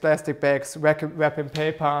objects, plastic bags, wrapping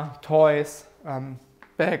paper, toys,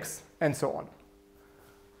 bags, and so on.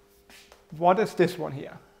 What is this one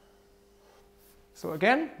here? So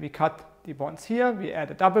again, we cut the bonds here, we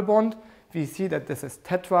add a double bond. We see that this is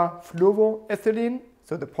tetrafluoroethylene,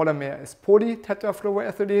 so the polymer is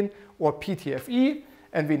polytetrafluoroethylene, or PTFE,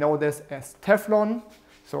 and we know this as Teflon,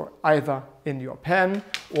 so either in your pen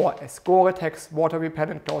or as Gore-Tex,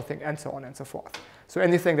 water-repellent clothing, and so on and so forth. So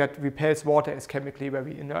anything that repels water is chemically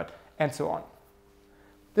very inert, and so on.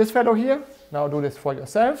 This fellow here, now do this for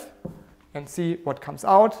yourself and see what comes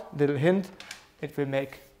out. Little hint, it will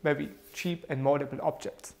make very cheap and moldable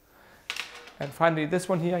objects. And finally this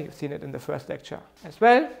one here, you've seen it in the first lecture as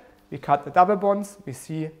well. We cut the double bonds, we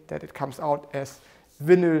see that it comes out as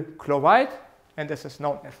vinyl chloride, and this is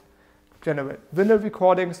known as general vinyl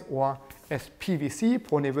recordings, or as PVC,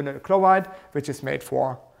 polyvinyl chloride, which is made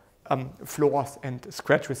for floors and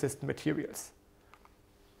scratch-resistant materials.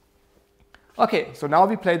 Okay, so now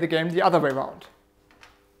we play the game the other way around.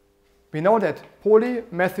 We know that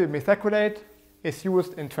polymethyl methacrylate is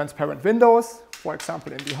used in transparent windows, for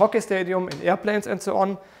example in the hockey stadium, in airplanes and so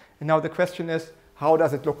on. And now the question is, how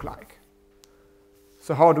does it look like?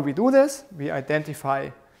 So how do we do this? We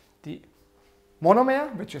identify the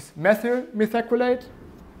monomer, which is methyl methacrylate,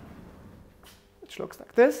 which looks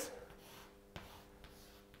like this.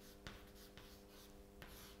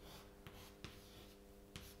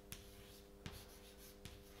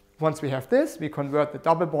 Once we have this, we convert the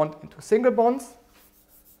double bond into single bonds.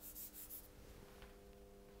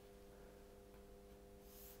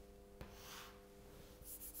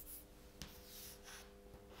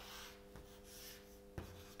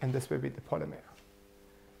 And this will be the polymer.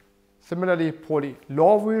 Similarly,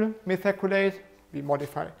 polyloryl methacrylate, we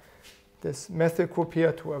modify this methyl group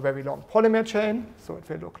here to a very long polymer chain, so it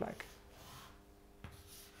will look like.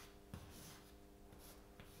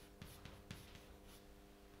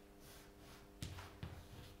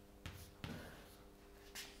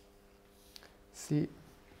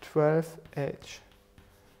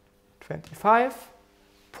 C12H25.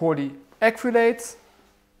 Polyacrylates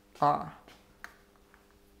are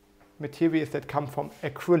materials that come from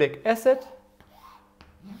acrylic acid.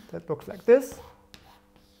 That looks like this.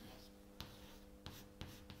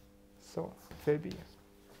 So it will be,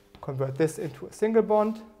 convert this into a single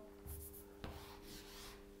bond.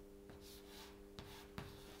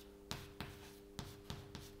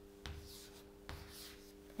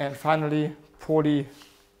 And finally,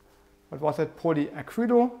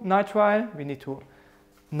 polyacrylonitrile. We need to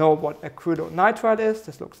know what acrylonitrile is.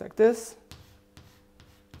 This looks like this.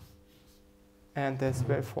 And this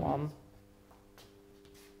will form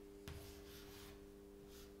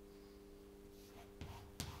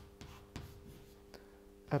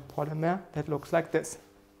a polymer that looks like this.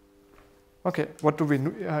 Okay, what do we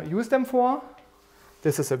use them for?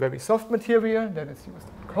 This is a very soft material that is used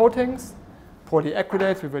in coatings.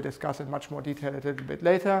 Polyacrylates, we will discuss in much more detail a little bit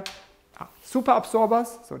later, are super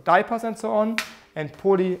absorbers, so diapers and so on. And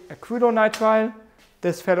polyacrylonitrile,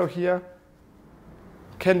 this fellow here,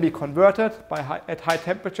 can be converted at high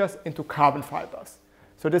temperatures into carbon fibers.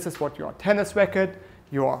 So this is what your tennis racket,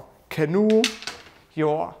 your canoe,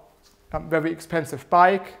 your very expensive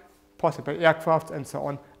bike, possible aircraft and so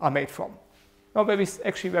on are made from. Now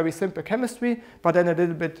actually very simple chemistry, but then a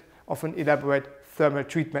little bit of an elaborate thermal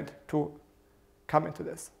treatment to come into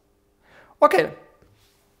this. Okay,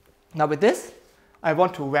 now with this, I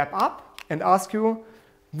want to wrap up and ask you,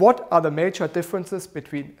 what are the major differences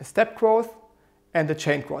between a step growth and a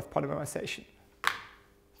chain growth polymerization?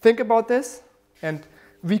 Think about this and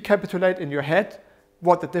recapitulate in your head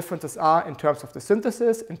what the differences are in terms of the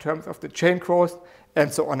synthesis, in terms of the chain growth,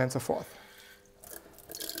 and so on and so forth.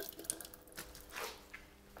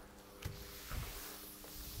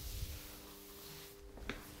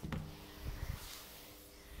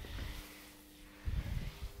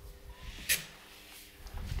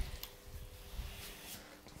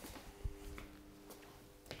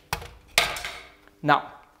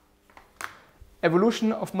 Now,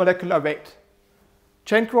 evolution of molecular weight.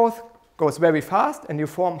 Chain growth goes very fast and you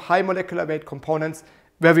form high molecular weight components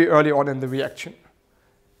very early on in the reaction.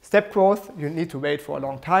 Step growth, you need to wait for a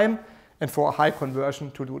long time and for a high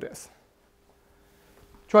conversion to do this.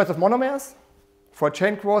 Choice of monomers. For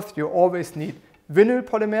chain growth, you always need vinyl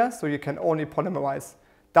polymers, so you can only polymerize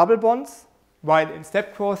double bonds, while in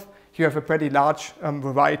step growth, you have a pretty large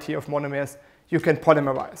variety of monomers you can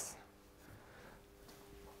polymerize.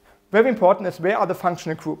 Very important is where are the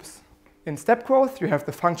functional groups. In step growth, you have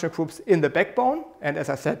the functional groups in the backbone, and as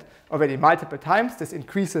I said already multiple times, this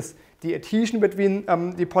increases the adhesion between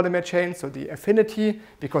the polymer chains, so the affinity,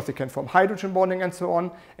 because it can form hydrogen bonding and so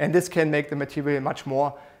on, and this can make the material much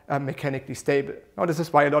more mechanically stable. Now, this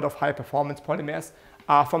is why a lot of high-performance polymers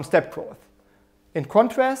are from step growth. In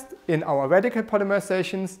contrast, in our radical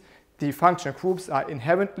polymerizations, the functional groups are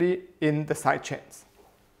inherently in the side chains.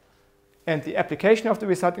 And the application of the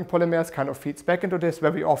resulting polymers kind of feeds back into this.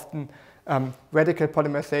 Very often, radical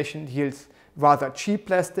polymerization yields rather cheap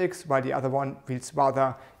plastics, while the other one yields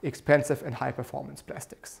rather expensive and high-performance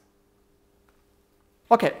plastics.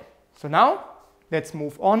 Okay, so now let's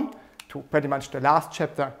move on to pretty much the last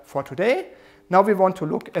chapter for today. Now we want to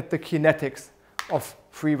look at the kinetics of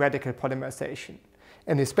free radical polymerization.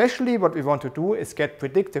 And especially what we want to do is get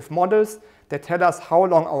predictive models that tell us how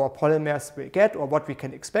long our polymers will get or what we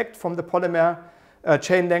can expect from the polymer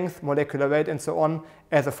chain length, molecular weight, and so on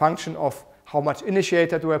as a function of how much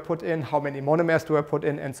initiator do I put in, how many monomers do I put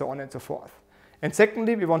in, and so on and so forth. And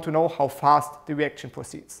secondly, we want to know how fast the reaction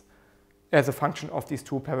proceeds as a function of these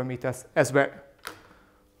two parameters as well.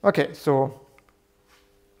 Okay, so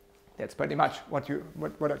that's pretty much what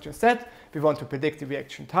I just said. We want to predict the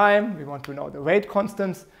reaction time, we want to know the rate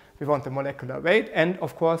constants, we want the molecular weight, and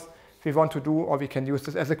of course, we want to do, or we can use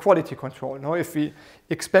this as a quality control. Now, if we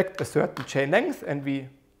expect a certain chain length and we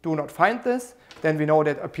do not find this, then we know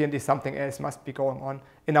that apparently something else must be going on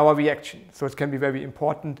in our reaction. So it can be very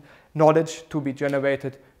important knowledge to be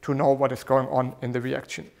generated to know what is going on in the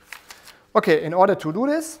reaction. Okay, in order to do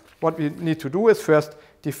this, what we need to do is first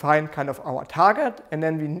define kind of our target, and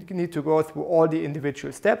then we need to go through all the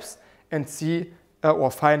individual steps and see or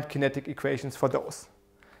find kinetic equations for those.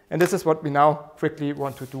 And this is what we now quickly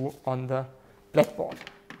want to do on the blackboard.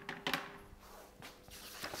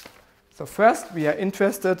 So first, we are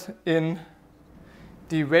interested in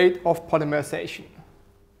the rate of polymerization.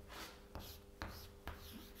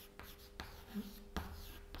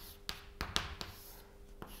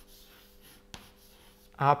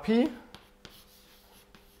 Rp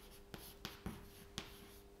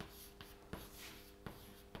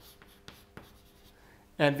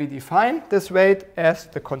and we define this rate as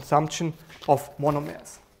the consumption of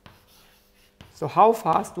monomers. So how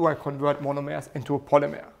fast do I convert monomers into a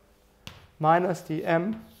polymer? Minus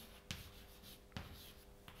dm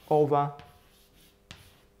over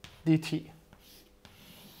dt.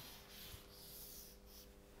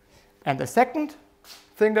 And the second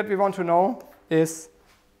thing that we want to know is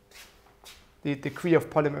the degree of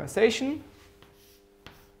polymerization.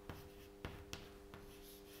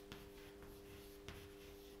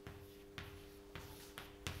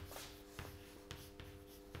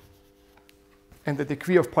 And the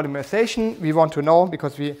degree of polymerization we want to know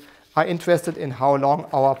because we are interested in how long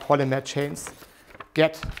our polymer chains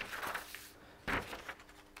get.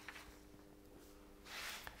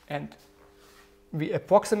 And we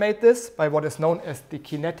approximate this by what is known as the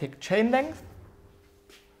kinetic chain length.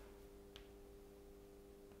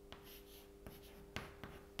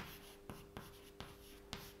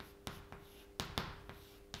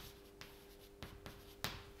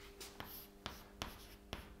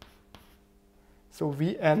 So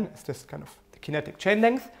Vn is this kind of the kinetic chain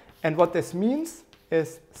length. And what this means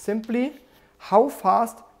is simply how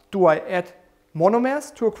fast do I add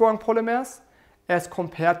monomers to a growing polymers as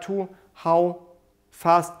compared to how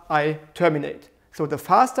fast I terminate. So the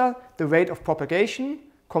faster the rate of propagation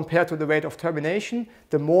compared to the rate of termination,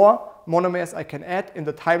 the more monomers I can add in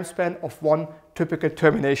the time span of one typical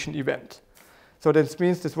termination event. So this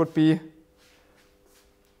means this would be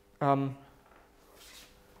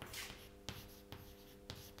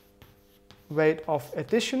rate of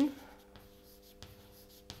addition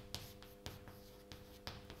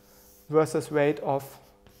versus rate of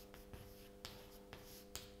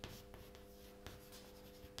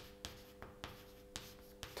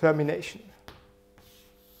termination.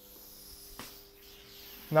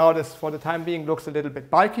 Now this, for the time being, looks a little bit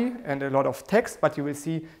bulky and a lot of text, but you will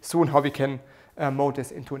see soon how we can mode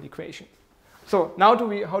this into an equation. So now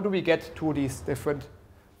how do we get to these different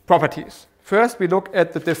properties? First, we look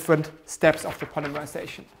at the different steps of the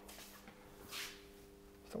polymerization.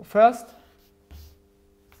 So first,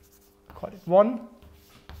 call it 1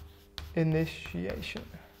 initiation.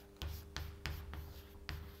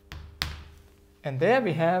 And there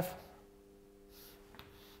we have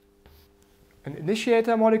an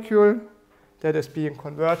initiator molecule that is being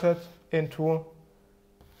converted into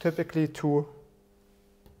typically 2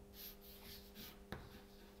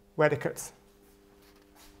 radicals.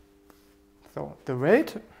 So the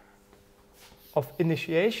rate of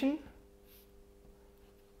initiation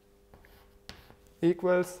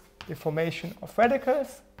equals the formation of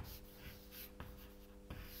radicals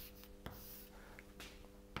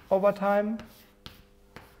over time,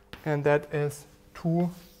 and that is 2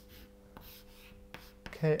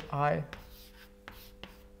 Ki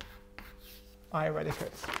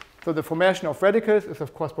radicals. So the formation of radicals is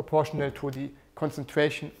of course proportional to the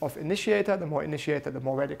concentration of initiator. The more initiator, the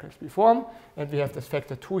more radicals we form, and we have this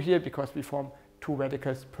factor 2 here because we form 2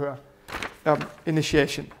 radicals per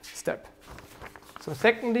initiation step. So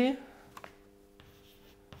secondly,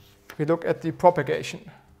 we look at the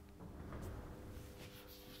propagation.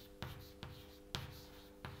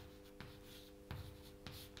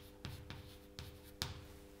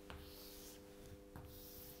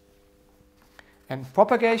 And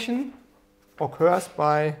propagation occurs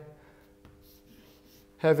by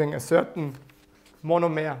having a certain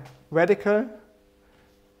monomer radical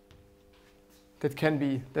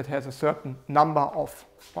that has a certain number of,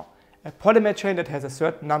 a polymer chain that has a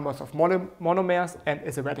certain number of monomers and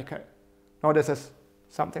is a radical. Now this is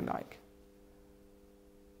something like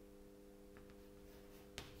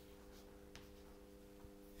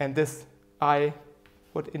and this I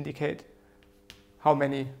would indicate how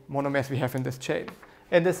many monomers we have in this chain.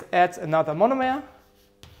 And this adds another monomer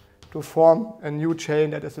to form a new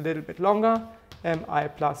chain that is a little bit longer, Mi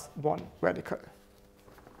plus 1 radical.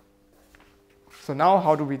 So now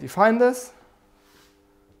how do we define this?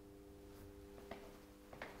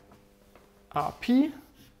 Rp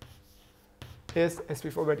is, as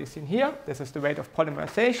we've already seen here, this is the rate of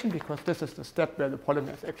polymerization because this is the step where the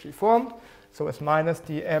polymer is actually formed. So it's minus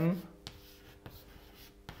dm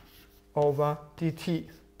over dt.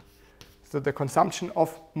 So the consumption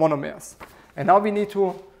of monomers. And now we need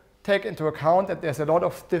to take into account that there's a lot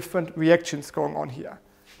of different reactions going on here.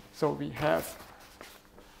 So we have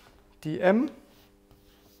dm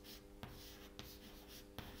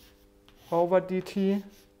over dt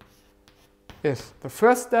is the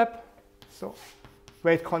first step, so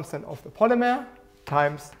rate constant of the polymer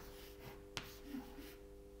times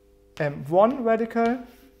m1 radical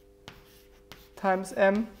times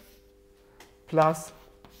m plus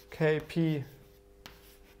Kp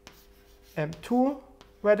m2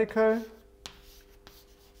 radical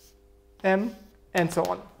m and so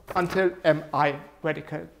on until mi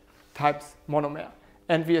radical times monomer.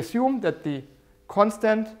 And we assume that the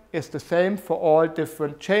constant is the same for all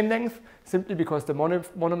different chain lengths, simply because the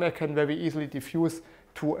monomer can very easily diffuse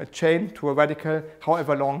to a chain, to a radical,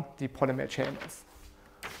 however long the polymer chain is.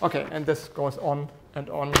 Okay, and this goes on and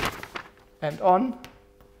on and on,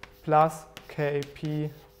 plus Kp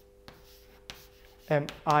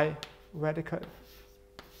mi radical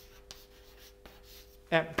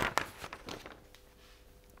m.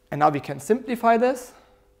 And now we can simplify this.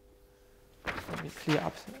 Let me clear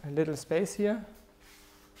up a little space here.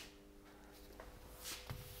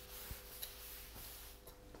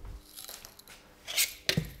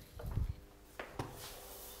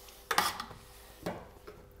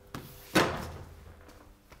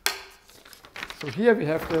 So here we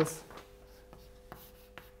have this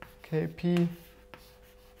Kp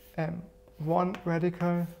m1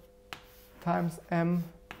 radical times m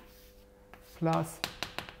plus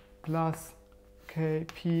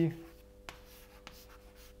Kp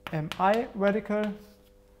mi radical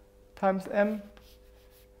times m.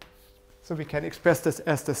 So we can express this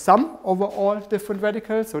as the sum over all different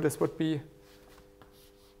radicals. So this would be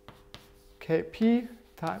Kp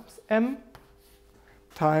times m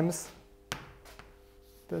times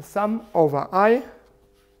the sum over I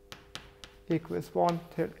equals 1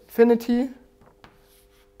 till infinity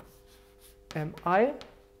mi.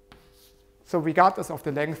 So regardless of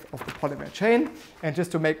the length of the polymer chain, and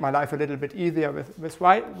just to make my life a little bit easier with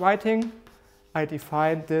writing, I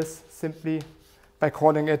define this simply by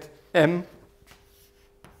calling it m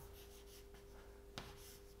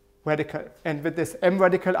radical. And with this m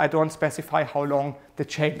radical, I don't specify how long the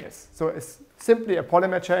chain is. So it's simply a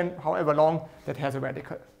polymer chain, however long, that has a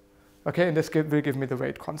radical. Okay, and this will give me the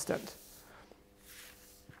rate constant.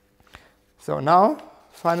 So now,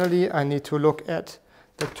 finally, I need to look at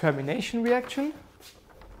the termination reaction.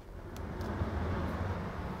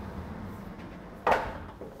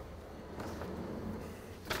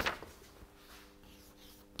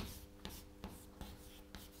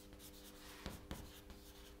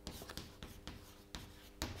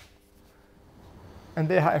 and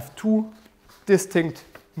they have two distinct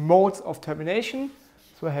modes of termination.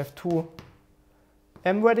 So I have two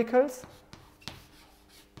M radicals,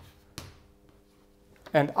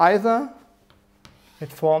 and either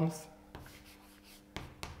it forms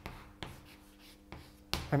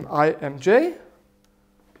Mi, Mj,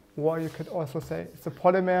 or you could also say it's a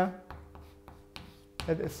polymer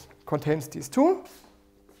that contains these two,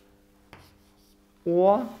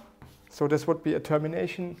 or, so this would be a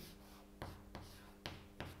termination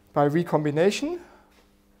by recombination,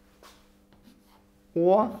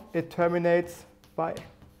 or it terminates by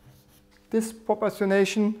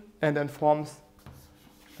disproportionation and then forms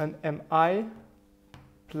an Mi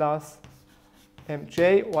plus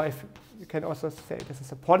Mj, or if you can also say this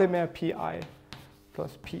is a polymer Pi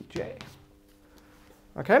plus Pj.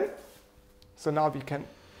 Okay? So now we can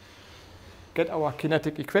get our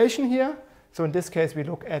kinetic equation here. So in this case, we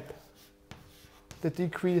look at the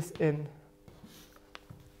decrease in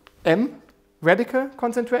M radical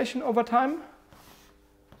concentration over time.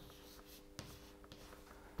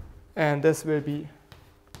 And this will be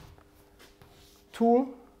 2,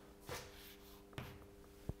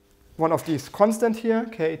 one of these constant here,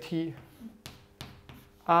 Kt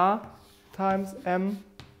R times M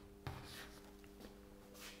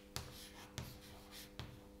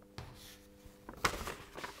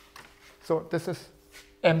so this is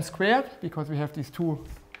M squared because we have these two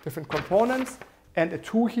different components, and a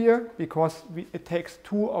 2 here because it takes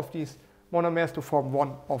 2 of these monomers to form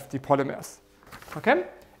one of the polymers. Okay?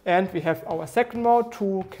 And we have our second mode,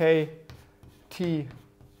 2KTD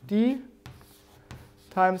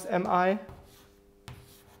times Mi,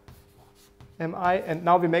 and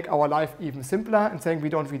now we make our life even simpler and saying we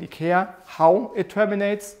don't really care how it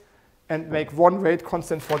terminates and make one rate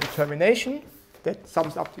constant for the termination that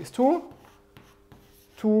sums up these two,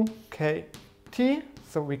 2KT,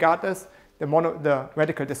 so regardless, the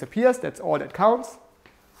radical disappears, that's all that counts,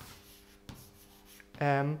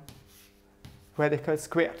 radical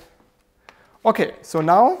squared. Okay, so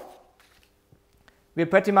now we're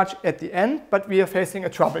pretty much at the end, but we are facing a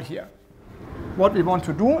trouble here. What we want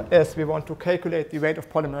to do is we want to calculate the rate of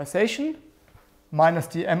polymerization minus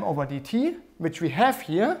dm over dt, which we have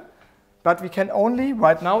here, but we can only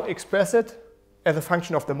right now express it as a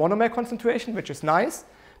function of the monomer concentration, which is nice,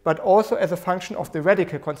 but also as a function of the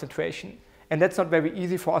radical concentration. And that's not very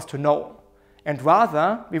easy for us to know. And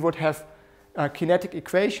rather, we would have kinetic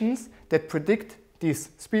equations that predict this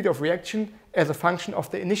speed of reaction as a function of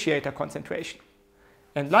the initiator concentration.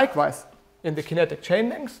 And likewise, in the kinetic chain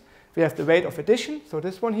lengths, we have the rate of addition, so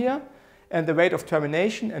this one here, and the rate of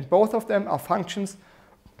termination, and both of them are functions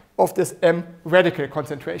of this M radical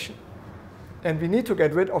concentration. And we need to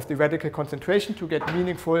get rid of the radical concentration to get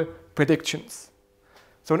meaningful predictions.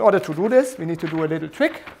 So in order to do this, we need to do a little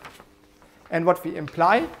trick. And what we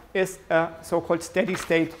imply is a so-called steady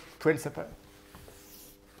state principle.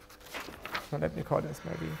 So let me call this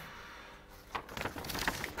maybe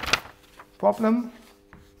problem.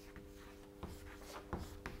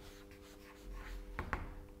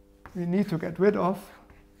 We need to get rid of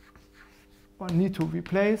or need to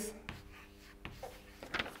replace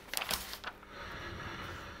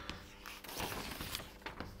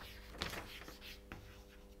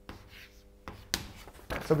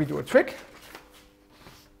so we do a trick.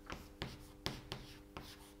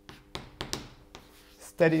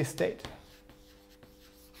 Steady state.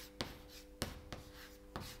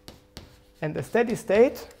 And the steady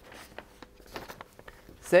state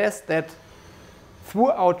says that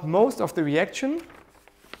throughout most of the reaction,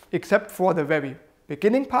 except for the very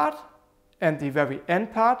beginning part and the very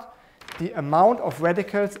end part, the amount of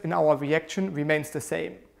radicals in our reaction remains the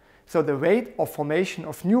same. So the rate of formation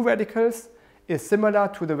of new radicals is similar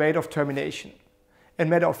to the rate of termination. And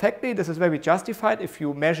matter of factly, this is very justified if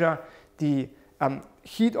you measure the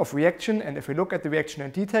heat of reaction, and if you look at the reaction in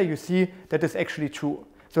detail, you see that is actually true.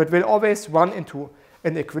 So it will always run into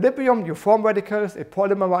an equilibrium. You form radicals, it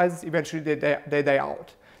polymerizes, eventually they die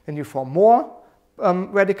out. Then you form more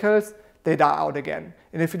radicals, they die out again.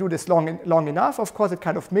 And if you do this long enough, of course, it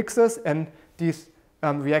kind of mixes, and these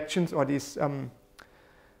reactions or these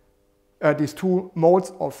two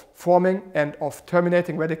modes of forming and of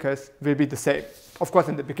terminating radicals will be the same. Of course,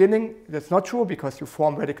 in the beginning, that's not true because you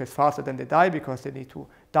form radicals faster than they die because they need to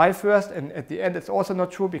die first. And at the end, it's also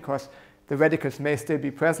not true because the radicals may still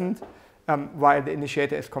be present while the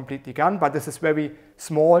initiator is completely gone. But this is very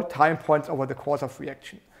small time points over the course of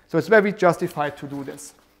reaction. So it's very justified to do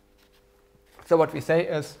this. So what we say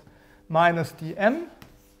is minus dm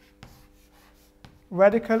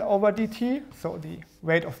radical over dt, so the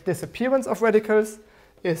rate of disappearance of radicals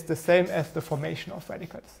is the same as the formation of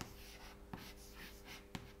radicals.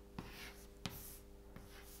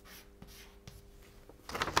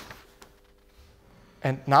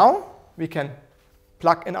 And now we can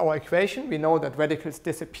plug in our equation. We know that radicals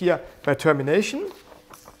disappear by termination.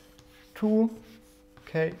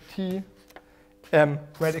 2kt m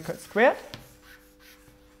radical squared.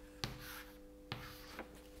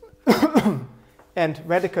 And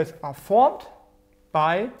radicals are formed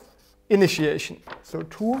by initiation. So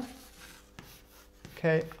 2ki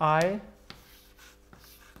I.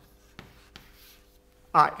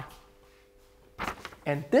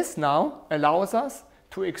 And this now allows us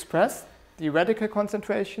to express the radical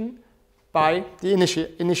concentration by the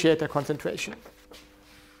initiator concentration.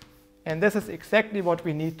 And this is exactly what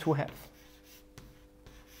we need to have.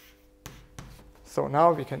 So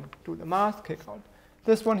now we can do the math, kick out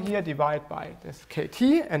this one here, divide by this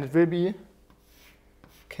kt, and it will be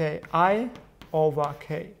ki over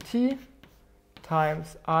kt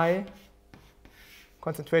times I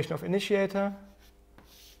concentration of initiator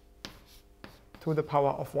to the power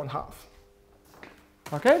of 1/2.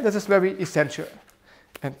 Okay, this is very essential.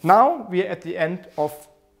 And now we are at the end of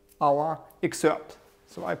our excerpt.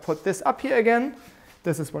 So I put this up here again.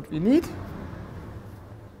 This is what we need.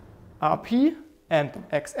 Rp and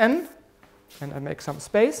xn. And I make some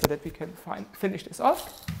space so that we can finish this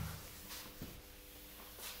off.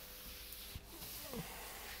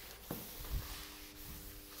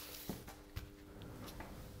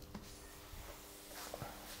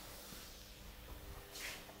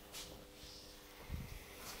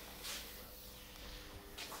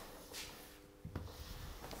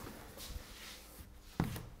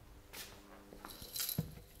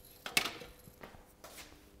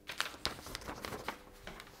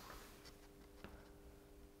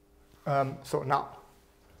 So now,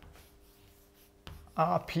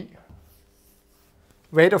 Rp,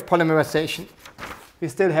 rate of polymerization. We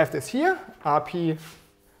still have this here, Rp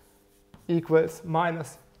equals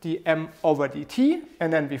minus dm over dt,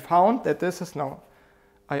 and then we found that this is now,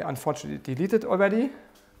 I unfortunately deleted already,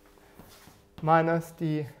 minus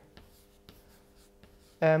dm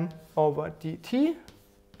over dt,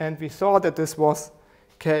 and we saw that this was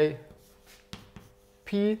kp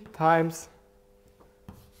times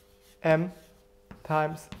m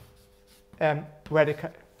times m radical.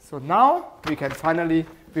 So now we can finally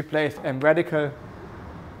replace m radical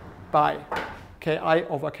by ki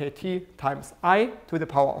over kt times I to the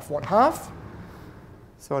power of 1/2.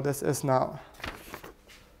 So this is now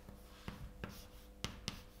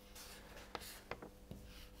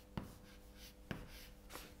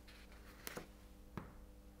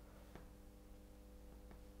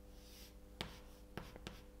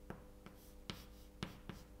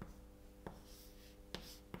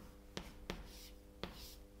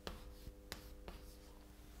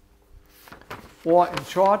or in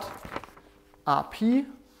short, Rp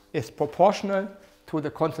is proportional to the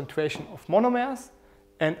concentration of monomers,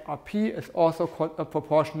 and Rp is also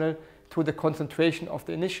proportional to the concentration of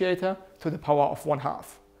the initiator to the power of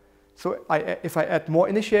 1/2. So if I add more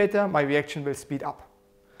initiator, my reaction will speed up.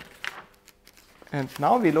 And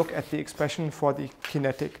now we look at the expression for the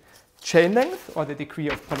kinetic chain length, or the degree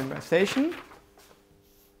of polymerization.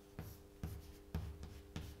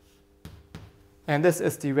 And this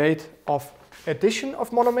is the rate of addition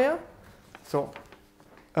of monomer, so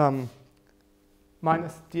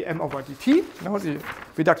minus dm over dt, now the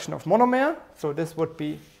reduction of monomer, so this would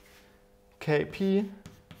be kp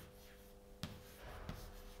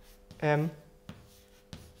m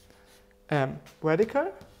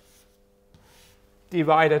radical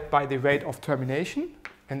divided by the rate of termination,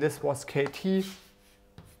 and this was kt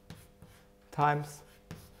times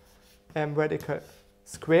m radical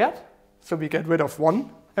squared, so we get rid of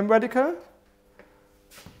one m radical,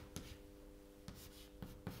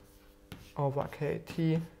 over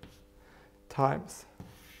kt times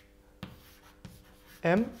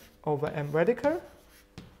m over m radical.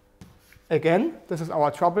 Again, this is our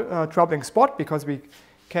troubling spot because we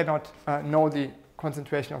cannot know the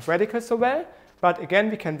concentration of radicals so well. But again,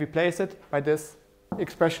 we can replace it by this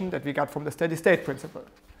expression that we got from the steady state principle.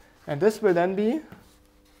 And this will then be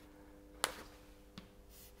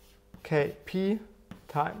kp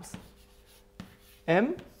times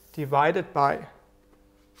m divided by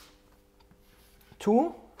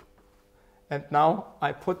 2, and now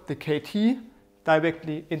I put the kt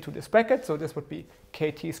directly into this bracket, so this would be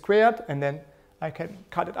kt squared, and then I can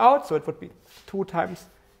cut it out, so it would be 2 times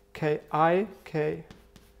ki kt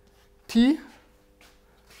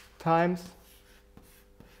times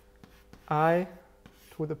I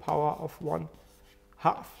to the power of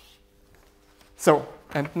 1/2. So,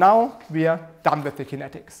 and now we are done with the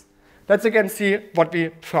kinetics. Let's again see what we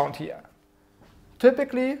found here.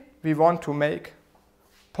 Typically, we want to make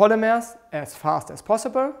polymers as fast as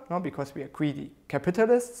possible, no, because we are greedy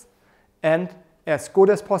capitalists, and as good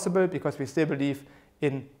as possible because we still believe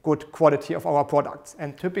in good quality of our products.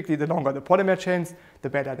 And typically the longer the polymer chains, the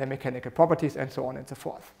better their mechanical properties and so on and so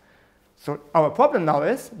forth. So our problem now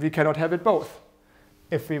is we cannot have it both.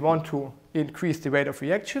 If we want to increase the rate of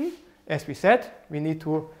reaction, as we said, we need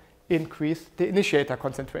to increase the initiator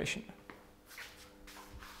concentration.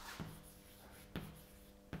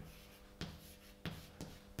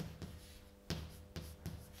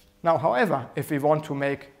 Now, however, if we want to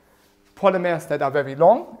make polymers that are very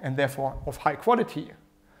long and therefore of high quality,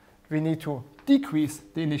 we need to decrease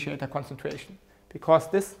the initiator concentration because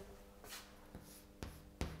this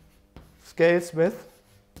scales with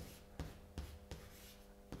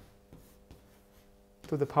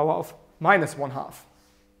to the power of -1/2.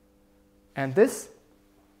 And this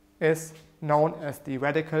is known as the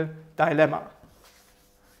radical dilemma.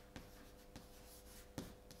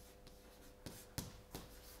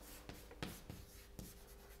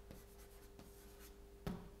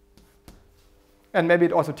 And maybe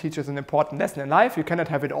it also teaches an important lesson in life. You cannot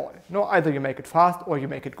have it all. No, either you make it fast or you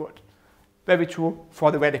make it good. Very true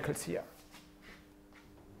for the radicals here.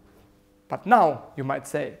 But now you might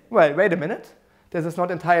say, well, wait a minute. This is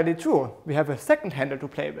not entirely true. We have a second handle to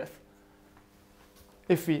play with.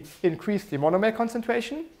 If we increase the monomer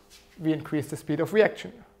concentration, we increase the speed of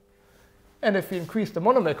reaction. And if we increase the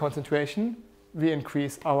monomer concentration, we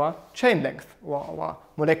increase our chain length or our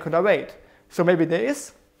molecular weight. So maybe there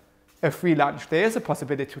is a free lunch. There is a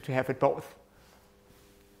possibility to have it both.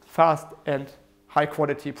 Fast and high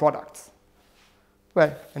quality products.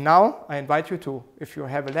 Well, and now I invite you to, if you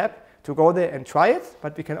have a lab, to go there and try it,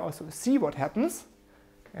 but we can also see what happens.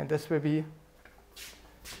 And this will be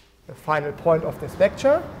the final point of this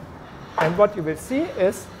lecture. And what you will see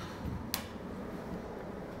is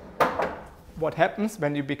what happens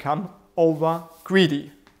when you become over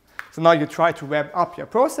greedy. So now you try to ramp up your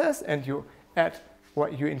process and you add or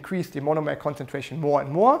you increase the monomer concentration more and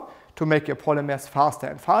more to make your polymers faster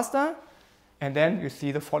and faster. And then you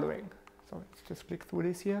see the following. So let's just click through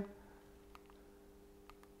this here.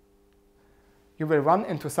 You will run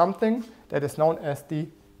into something that is known as the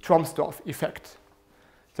Tromsdorf effect.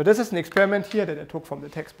 So this is an experiment here that I took from the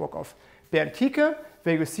textbook of Bernd Thieke,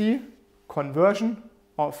 where you see conversion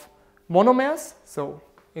of monomers. So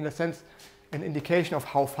in a sense, an indication of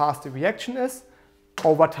how fast the reaction is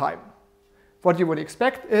over time. What you would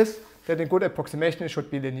expect is that a good approximation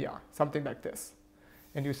should be linear, something like this.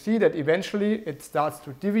 And you see that eventually it starts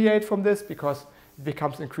to deviate from this because it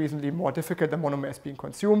becomes increasingly more difficult, the monomer is being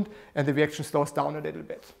consumed, and the reaction slows down a little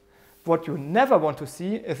bit. What you never want to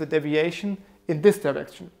see is a deviation in this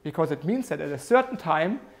direction, because it means that at a certain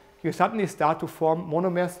time, you suddenly start to form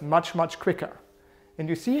monomers much, much quicker. And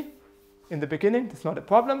you see, in the beginning, that's not a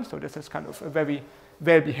problem, so this is kind of a very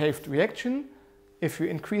well-behaved reaction. If you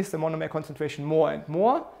increase the monomer concentration more and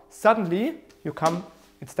more, suddenly you come,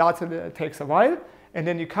 it takes a while, and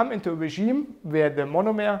then you come into a regime where the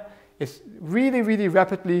monomer is really, really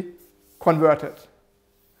rapidly converted.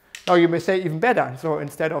 Now you may say even better, so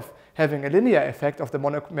instead of having a linear effect of the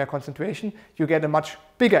monomer concentration, you get a much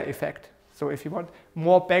bigger effect. So if you want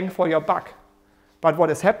more bang for your buck. But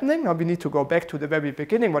what is happening, now we need to go back to the very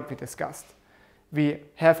beginning what we discussed. We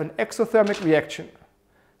have an exothermic reaction.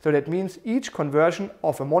 So that means each conversion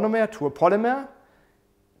of a monomer to a polymer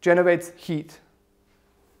generates heat.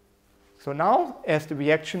 So now, as the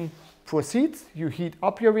reaction proceeds, you heat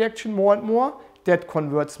up your reaction more and more. That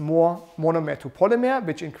converts more monomer to polymer,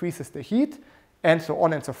 which increases the heat, and so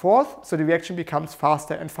on and so forth. So the reaction becomes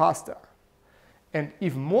faster and faster. And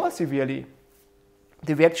even more severely,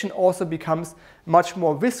 the reaction also becomes much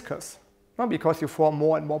more viscous, because you form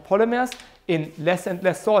more and more polymers in less and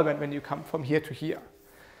less solvent when you come from here to here.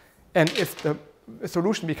 And if the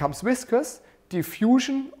solution becomes viscous,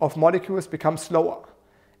 diffusion of molecules becomes slower.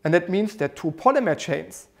 And that means that two polymer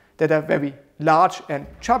chains that are very large and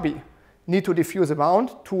chubby need to diffuse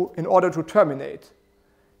around in order to terminate.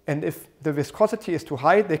 And if the viscosity is too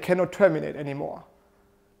high, they cannot terminate anymore.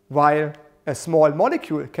 While a small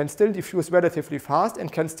molecule can still diffuse relatively fast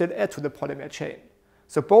and can still add to the polymer chain.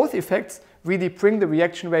 So both effects really bring the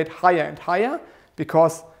reaction rate higher and higher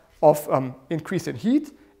because of increase in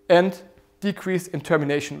heat and decrease in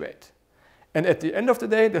termination rate. And at the end of the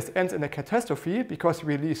day, this ends in a catastrophe because you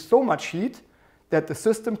release so much heat that the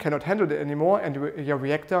system cannot handle it anymore and your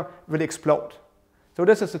reactor will explode. So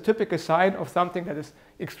this is a typical sign of something that is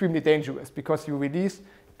extremely dangerous because you release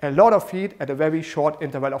a lot of heat at a very short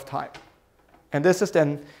interval of time. And this is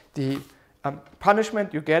then the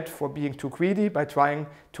punishment you get for being too greedy by trying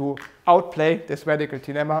to outplay this radical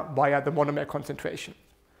dilemma via the monomer concentration.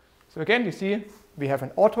 So again, you see we have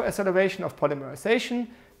an auto-acceleration of polymerization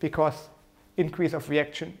because increase of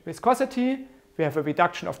reaction viscosity, we have a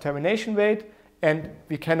reduction of termination rate, and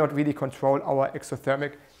we cannot really control our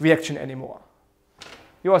exothermic reaction anymore.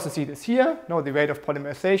 You also see this here, the rate of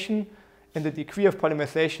polymerization, and the degree of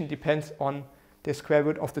polymerization depends on the square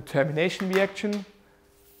root of the termination reaction.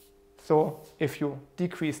 So if you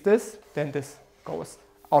decrease this, then this goes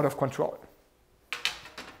out of control.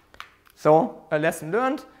 So a lesson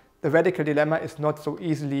learned, the radical dilemma is not so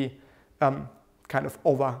easily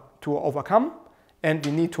overcome, and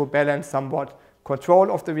we need to balance somewhat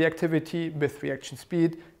control of the reactivity with reaction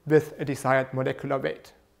speed with a desired molecular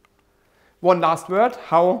weight. One last word,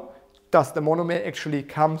 how does the monomer actually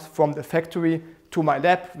come from the factory to my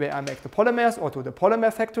lab where I make the polymers, or to the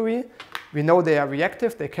polymer factory? We know they are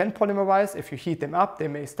reactive, they can polymerize. If you heat them up, they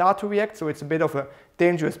may start to react, so it's a bit of a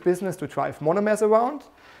dangerous business to drive monomers around.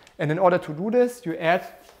 And in order to do this, you add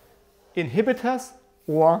inhibitors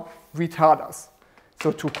or retarders.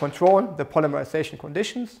 So to control the polymerization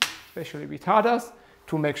conditions, especially retarders,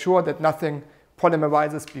 to make sure that nothing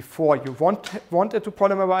polymerizes before you want it to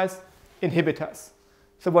polymerize, inhibitors.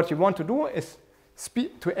 So what you want to do is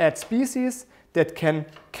to add species that can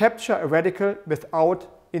capture a radical without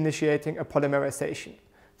initiating a polymerization.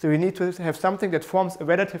 So you need to have something that forms a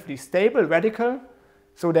relatively stable radical,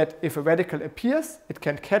 so that if a radical appears, it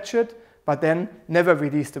can catch it, but then never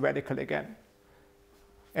release the radical again.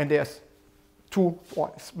 And there's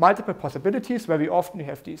multiple possibilities. Very often you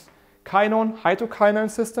have these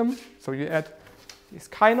hydrokinone system. So you add this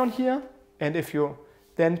kinone here, and if you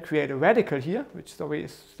then create a radical here, which sorry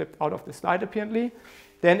is slipped out of the slide apparently,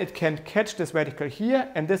 then it can catch this radical here,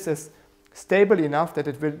 and this is stable enough that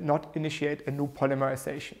it will not initiate a new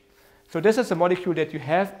polymerization. So this is a molecule that you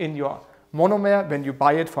have in your monomer when you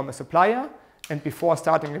buy it from a supplier, and before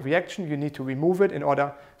starting a reaction you need to remove it in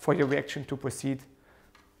order for your reaction to proceed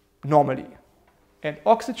normally. And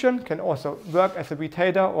oxygen can also work as a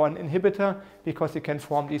retarder or an inhibitor because it can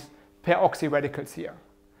form these peroxy radicals here.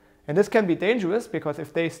 And this can be dangerous because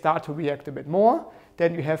if they start to react a bit more,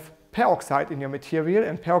 then you have peroxide in your material,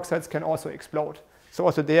 and peroxides can also explode. So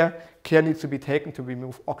also there, care needs to be taken to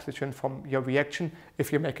remove oxygen from your reaction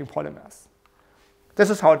if you're making polymers. This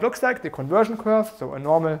is how it looks like, the conversion curve. So a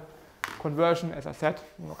normal conversion, as I said,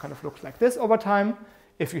 kind of looks like this over time.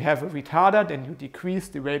 If you have a retarder, then you decrease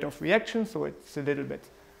the rate of reaction, so it's a little bit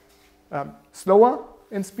slower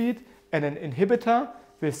in speed. And an inhibitor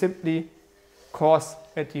will simply cause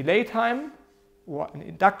a delay time or an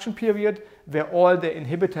induction period where all the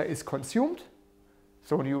inhibitor is consumed.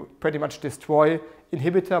 So you pretty much destroy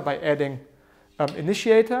inhibitor by adding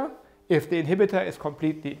initiator. If the inhibitor is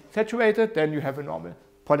completely saturated, then you have a normal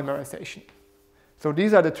polymerization. So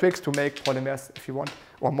these are the tricks to make polymers, if you want,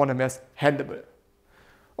 or monomers handleable.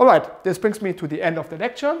 All right, this brings me to the end of the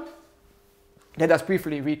lecture. Let us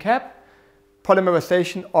briefly recap.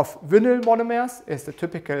 Polymerization of vinyl monomers is the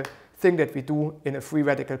typical thing that we do in a free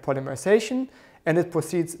radical polymerization, and it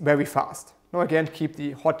proceeds very fast. Now again, keep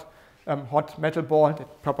the hot metal ball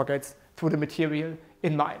that propagates through the material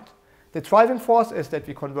in mind. The driving force is that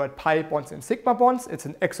we convert pi bonds and sigma bonds. It's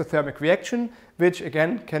an exothermic reaction, which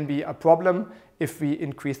again can be a problem if we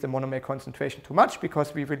increase the monomer concentration too much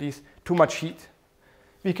because we release too much heat.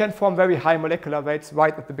 We can form very high molecular weights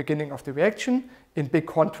right at the beginning of the reaction, in big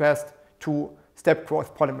contrast to step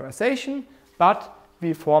growth polymerization, but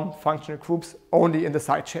we form functional groups only in the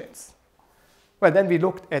side chains. Well, then we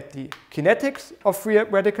looked at the kinetics of free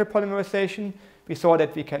radical polymerization. We saw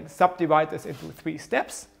that we can subdivide this into 3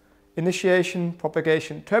 steps: initiation,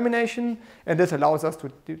 propagation, termination, and this allows us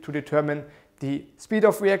to determine the speed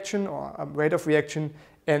of reaction or rate of reaction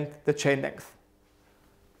and the chain length.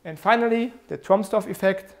 And finally, the Tromsdorf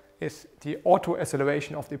effect is the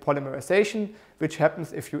auto-acceleration of the polymerization, which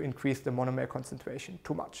happens if you increase the monomer concentration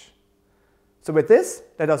too much. So with this,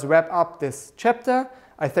 let us wrap up this chapter.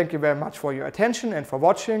 I thank you very much for your attention and for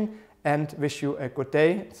watching, and wish you a good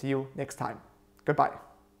day. See you next time. Goodbye.